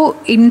మీకు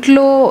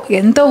ఇంట్లో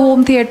ఎంత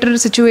హోమ్ థియేటర్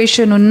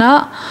సిచ్యువేషన్ ఉన్నా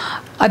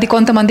అది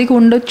కొంతమందికి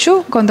ఉండొచ్చు,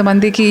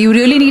 కొంతమందికి you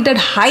really need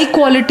that high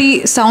quality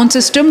sound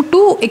system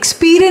to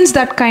experience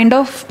that kind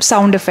of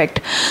sound effect.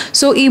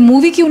 So ఈ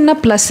మూవీకి ఉన్న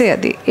ప్లస్సే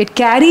అది. It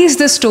carries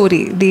the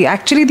story.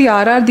 Actually the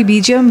RR, the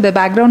BGM, the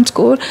background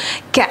score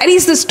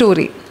carries the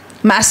story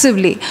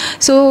massively.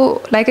 So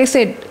like I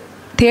said,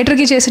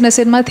 థియేటర్కి చేసిన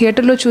cinema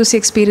థియేటర్లో చూసి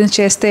experience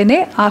చేస్తేనే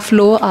ఆ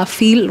ఫ్లో, ఆ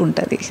ఫీల్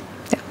ఉంటుంది.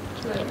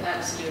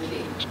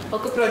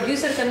 ఒక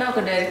ప్రొడ్యూసర్ కన్నా ఒక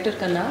డైరెక్టర్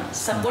కన్నా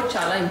సపోర్ట్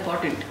చాలా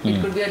important. It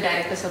could be a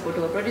director support,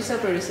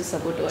 producer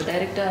support,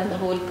 director and the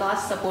whole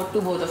cost support to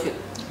both of you.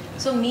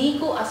 So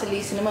మీకు అసలు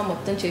ఈ సినిమా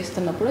మొత్తం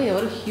చేస్తున్నప్పుడు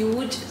ఎవరు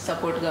హ్యూజ్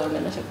సపోర్ట్గా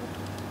ఉండేనా చెప్పండి?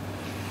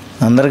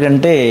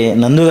 అందరికంటే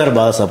నందు గారు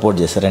బాగా సపోర్ట్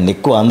చేశారండి,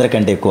 ఎక్కువ,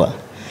 అందరికంటే ఎక్కువ.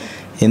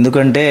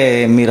 ఎందుకంటే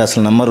మీరు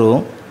అసలు నమ్మరు,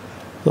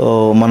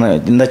 మన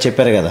ఇందా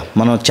చెప్పారు కదా,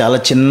 మనం చాలా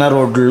చిన్న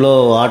రోడ్లలో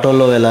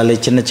ఆటోలో వెళ్ళాలి,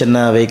 చిన్న చిన్న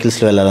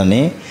వెహికల్స్లో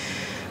వెళ్ళాలని.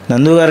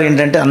 నందు గారు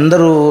ఏంటంటే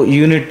అందరూ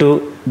యూనిట్,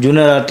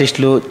 జూనియర్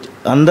ఆర్టిస్టులు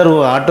అందరూ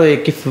ఆటో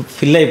ఎక్కి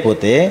ఫిల్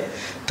అయిపోతే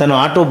తను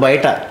ఆటో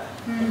బయట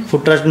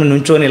ఫుట్ ట్రస్ట్ మీద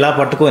నుంచొని ఇలా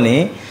పట్టుకొని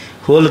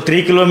హోల్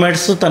 3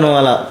 కిలోమీటర్స్ తను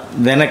అలా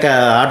వెనక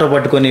ఆటో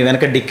పట్టుకొని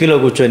వెనక డిక్కీలో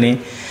కూర్చొని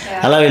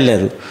అలా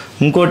వెళ్ళారు.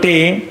 ఇంకోటి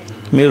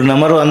మీరు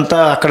నమ్మరు, అంతా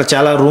అక్కడ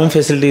చాలా రూమ్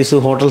ఫెసిలిటీస్,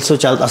 హోటల్స్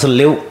చాలా అసలు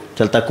లేవు,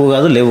 చాలా తక్కువ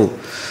కాదు, లేవు.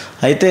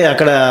 అయితే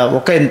అక్కడ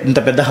ఇంత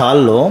పెద్ద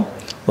హాల్లో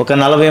ఒక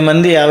 40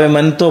 మంది 50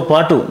 మందితో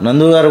పాటు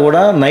నందు గారు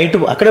కూడా నైట్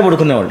అక్కడే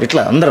పడుకునేవాళ్ళు.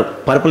 ఇట్లా అందరూ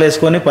పరుపులు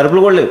వేసుకొని,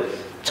 పరుపులు కూడా లేవు,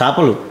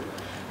 చేపలు.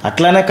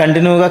 అట్లానే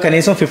కంటిన్యూగా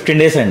కనీసం 15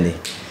 days అండి.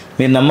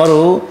 మీరు నమ్మరు,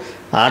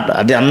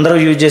 అది అందరూ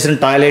యూజ్ చేసిన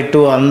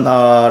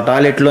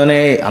టాయిలెట్లోనే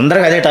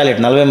అందరికి అదే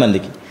టాయిలెట్ 40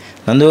 మందికి.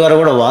 నందు గారు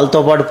కూడా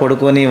వాళ్ళతో పాటు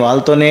పడుకొని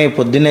వాళ్ళతోనే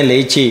పొద్దున్నే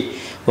లేచి,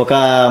 ఒక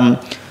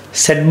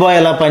సెట్ బాయ్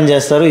ఎలా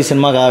పనిచేస్తారు ఈ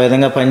సినిమాకి ఆ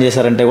విధంగా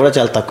పనిచేశారంటే కూడా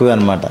చాలా తక్కువే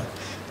అనమాట.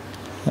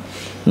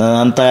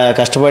 అంత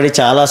కష్టపడి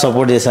చాలా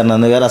సపోర్ట్ చేశారు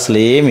నందు గారు. అసలు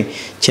ఏమి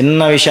చిన్న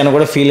విషయాన్ని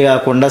కూడా ఫీల్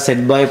కాకుండా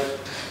సెట్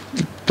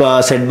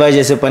బాయ్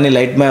చేసే పని,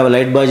 లైట్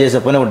బాయ్ చేసే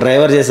పని, ఒక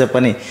డ్రైవర్ చేసే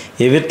పని,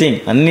 ఎవ్రీథింగ్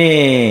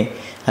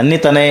అన్నీ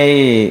తనే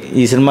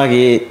ఈ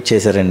సినిమాకి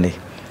చేశారండి.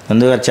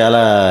 నందు గారు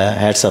చాలా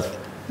హ్యాట్స్ ఆఫ్.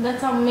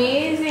 That's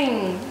amazing.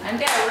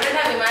 అంటే I wouldn't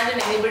have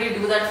imagined anybody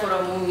do that for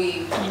a movie.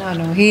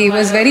 No, he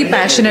was very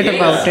passionate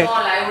about it.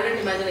 I wouldn't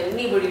imagine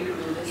anybody to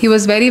do this. He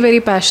was very,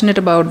 very passionate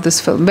about this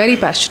film. Very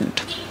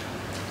passionate.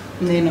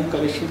 నేను ఒక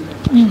విషయం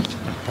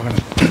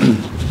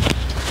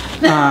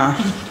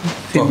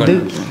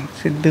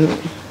సిద్ధు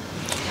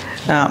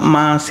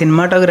మా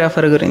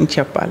cinematographer గురించి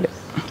చెప్పాలి.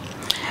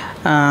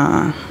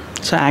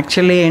 So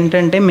actually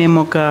ఏంటంటే మేము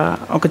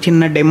ఒక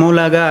చిన్న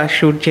డెమోలాగా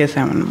షూట్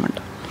చేసామన్నమాట.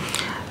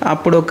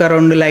 అప్పుడు ఒక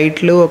 2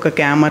 లైట్లు, ఒక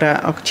కెమెరా,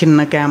 ఒక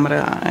చిన్న కెమెరా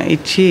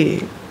ఇచ్చి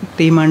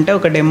తీయమంటే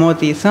ఒక డెమో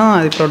తీసాం.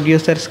 అది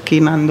ప్రొడ్యూసర్స్కి,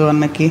 నందు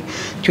అన్నకి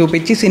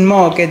చూపించి సినిమా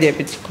ఓకే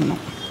చేయించుకున్నాం.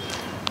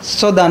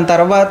 సో దాని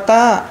తర్వాత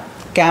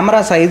కెమెరా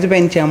సైజు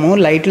పెంచాము,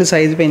 లైట్లు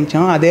సైజు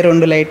పెంచాము, అదే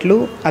 2 లైట్లు,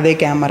 అదే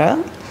కెమెరా.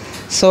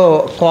 సో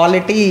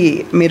క్వాలిటీ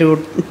మీరు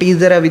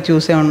టీజర్ అవి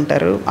చూసే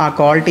ఉంటారు, ఆ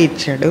క్వాలిటీ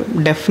ఇచ్చాడు.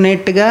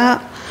 డెఫినెట్గా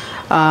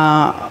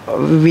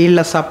వీళ్ళ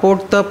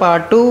సపోర్ట్తో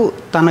పాటు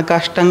తన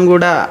కష్టం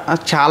కూడా,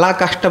 చాలా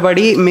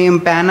కష్టపడి మేము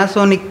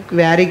పానాసోనిక్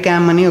వ్యారీ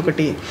క్యామ్ అని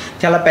ఒకటి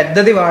చాలా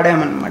పెద్దది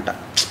వాడామన్నమాట,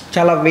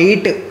 చాలా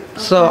వెయిట్.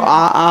 సో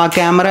ఆ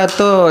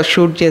కెమెరాతో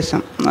షూట్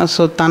చేసాం.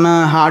 సో తన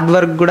హార్డ్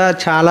వర్క్ కూడా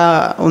చాలా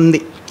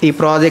ఉంది ఈ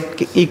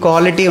ప్రాజెక్ట్కి, ఈ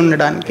క్వాలిటీ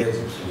ఉండడానికి.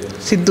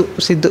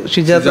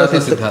 సుజాత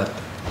సిద్ధార్థ్.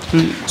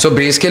 సో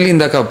బేసికలీ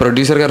ఇందాక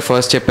ప్రొడ్యూసర్ గారు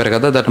ఫస్ట్ చెప్పారు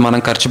కదా, దట్ మనం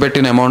ఖర్చు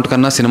పెట్టిన అమౌంట్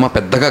కన్నా సినిమా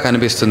పెద్దగా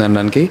కనిపిస్తుంది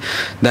అనడానికి.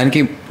 దానికి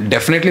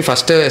డెఫినెట్లీ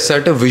ఫస్ట్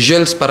ఎసర్ట్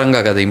విజువల్స్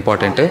పరంగా కదా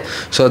ఇంపార్టెంట్.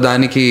 సో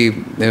దానికి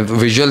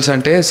విజువల్స్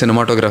అంటే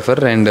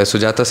సినిమాటోగ్రఫర్ అండ్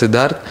సుజాత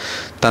సిద్ధార్థ్.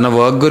 తన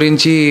వర్క్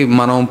గురించి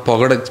మనం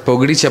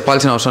పొగిడి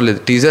చెప్పాల్సిన అవసరం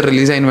లేదు. టీజర్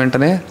రిలీజ్ అయిన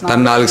వెంటనే తన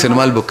 4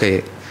 సినిమాలు బుక్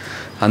అయ్యాయి.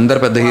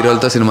 అందరు పెద్ద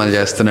హీరోలతో సినిమాలు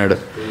చేస్తున్నాడు.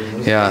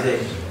 Yeah,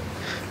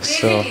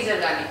 so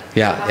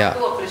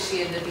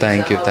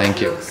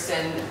thank you.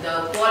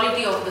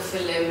 Quality of the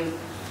film,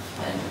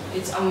 and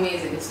it's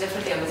amazing. It's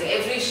definitely amazing.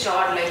 Every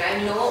shot, like I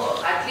know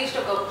at least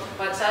ఒక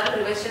 10 సార్లు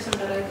రివైజ్ చేసి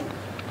ఉంటారు అయితే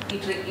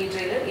ఈ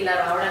ట్రైలర్ ఇలా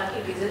రావడానికి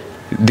టీజర్.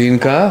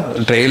 దీనికా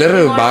ట్రైలర్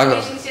బాగా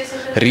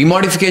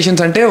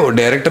రీమోడిఫికేషన్స్ అంటే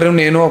డైరెక్టర్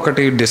నేను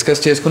ఒకటి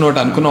డిస్కస్ చేసుకుని ఒకటి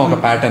అనుకున్నాం ఒక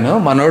ప్యాటర్న్,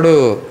 మనోడు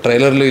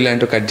ట్రైలర్లు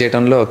ఇలాంటివి కట్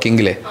చేయడంలో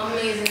కింగ్లే,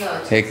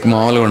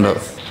 మామూలుగా ఉండవు.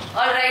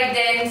 ఆల్రైట్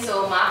దెన్, సో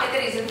మాకైతే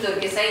రీజన్స్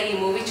దొరికేసాయి ఈ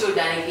మూవీ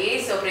చూడడానికి.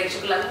 సో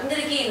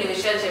ప్రేక్షకులందరికీ ఇన్ని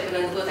విషయాలు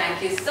చెప్పినందుకు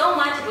thank you so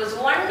much. It was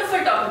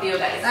wonderful talking to you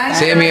guys.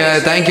 Same here.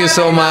 Thank you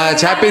so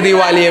much. Happy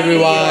Diwali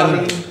everyone.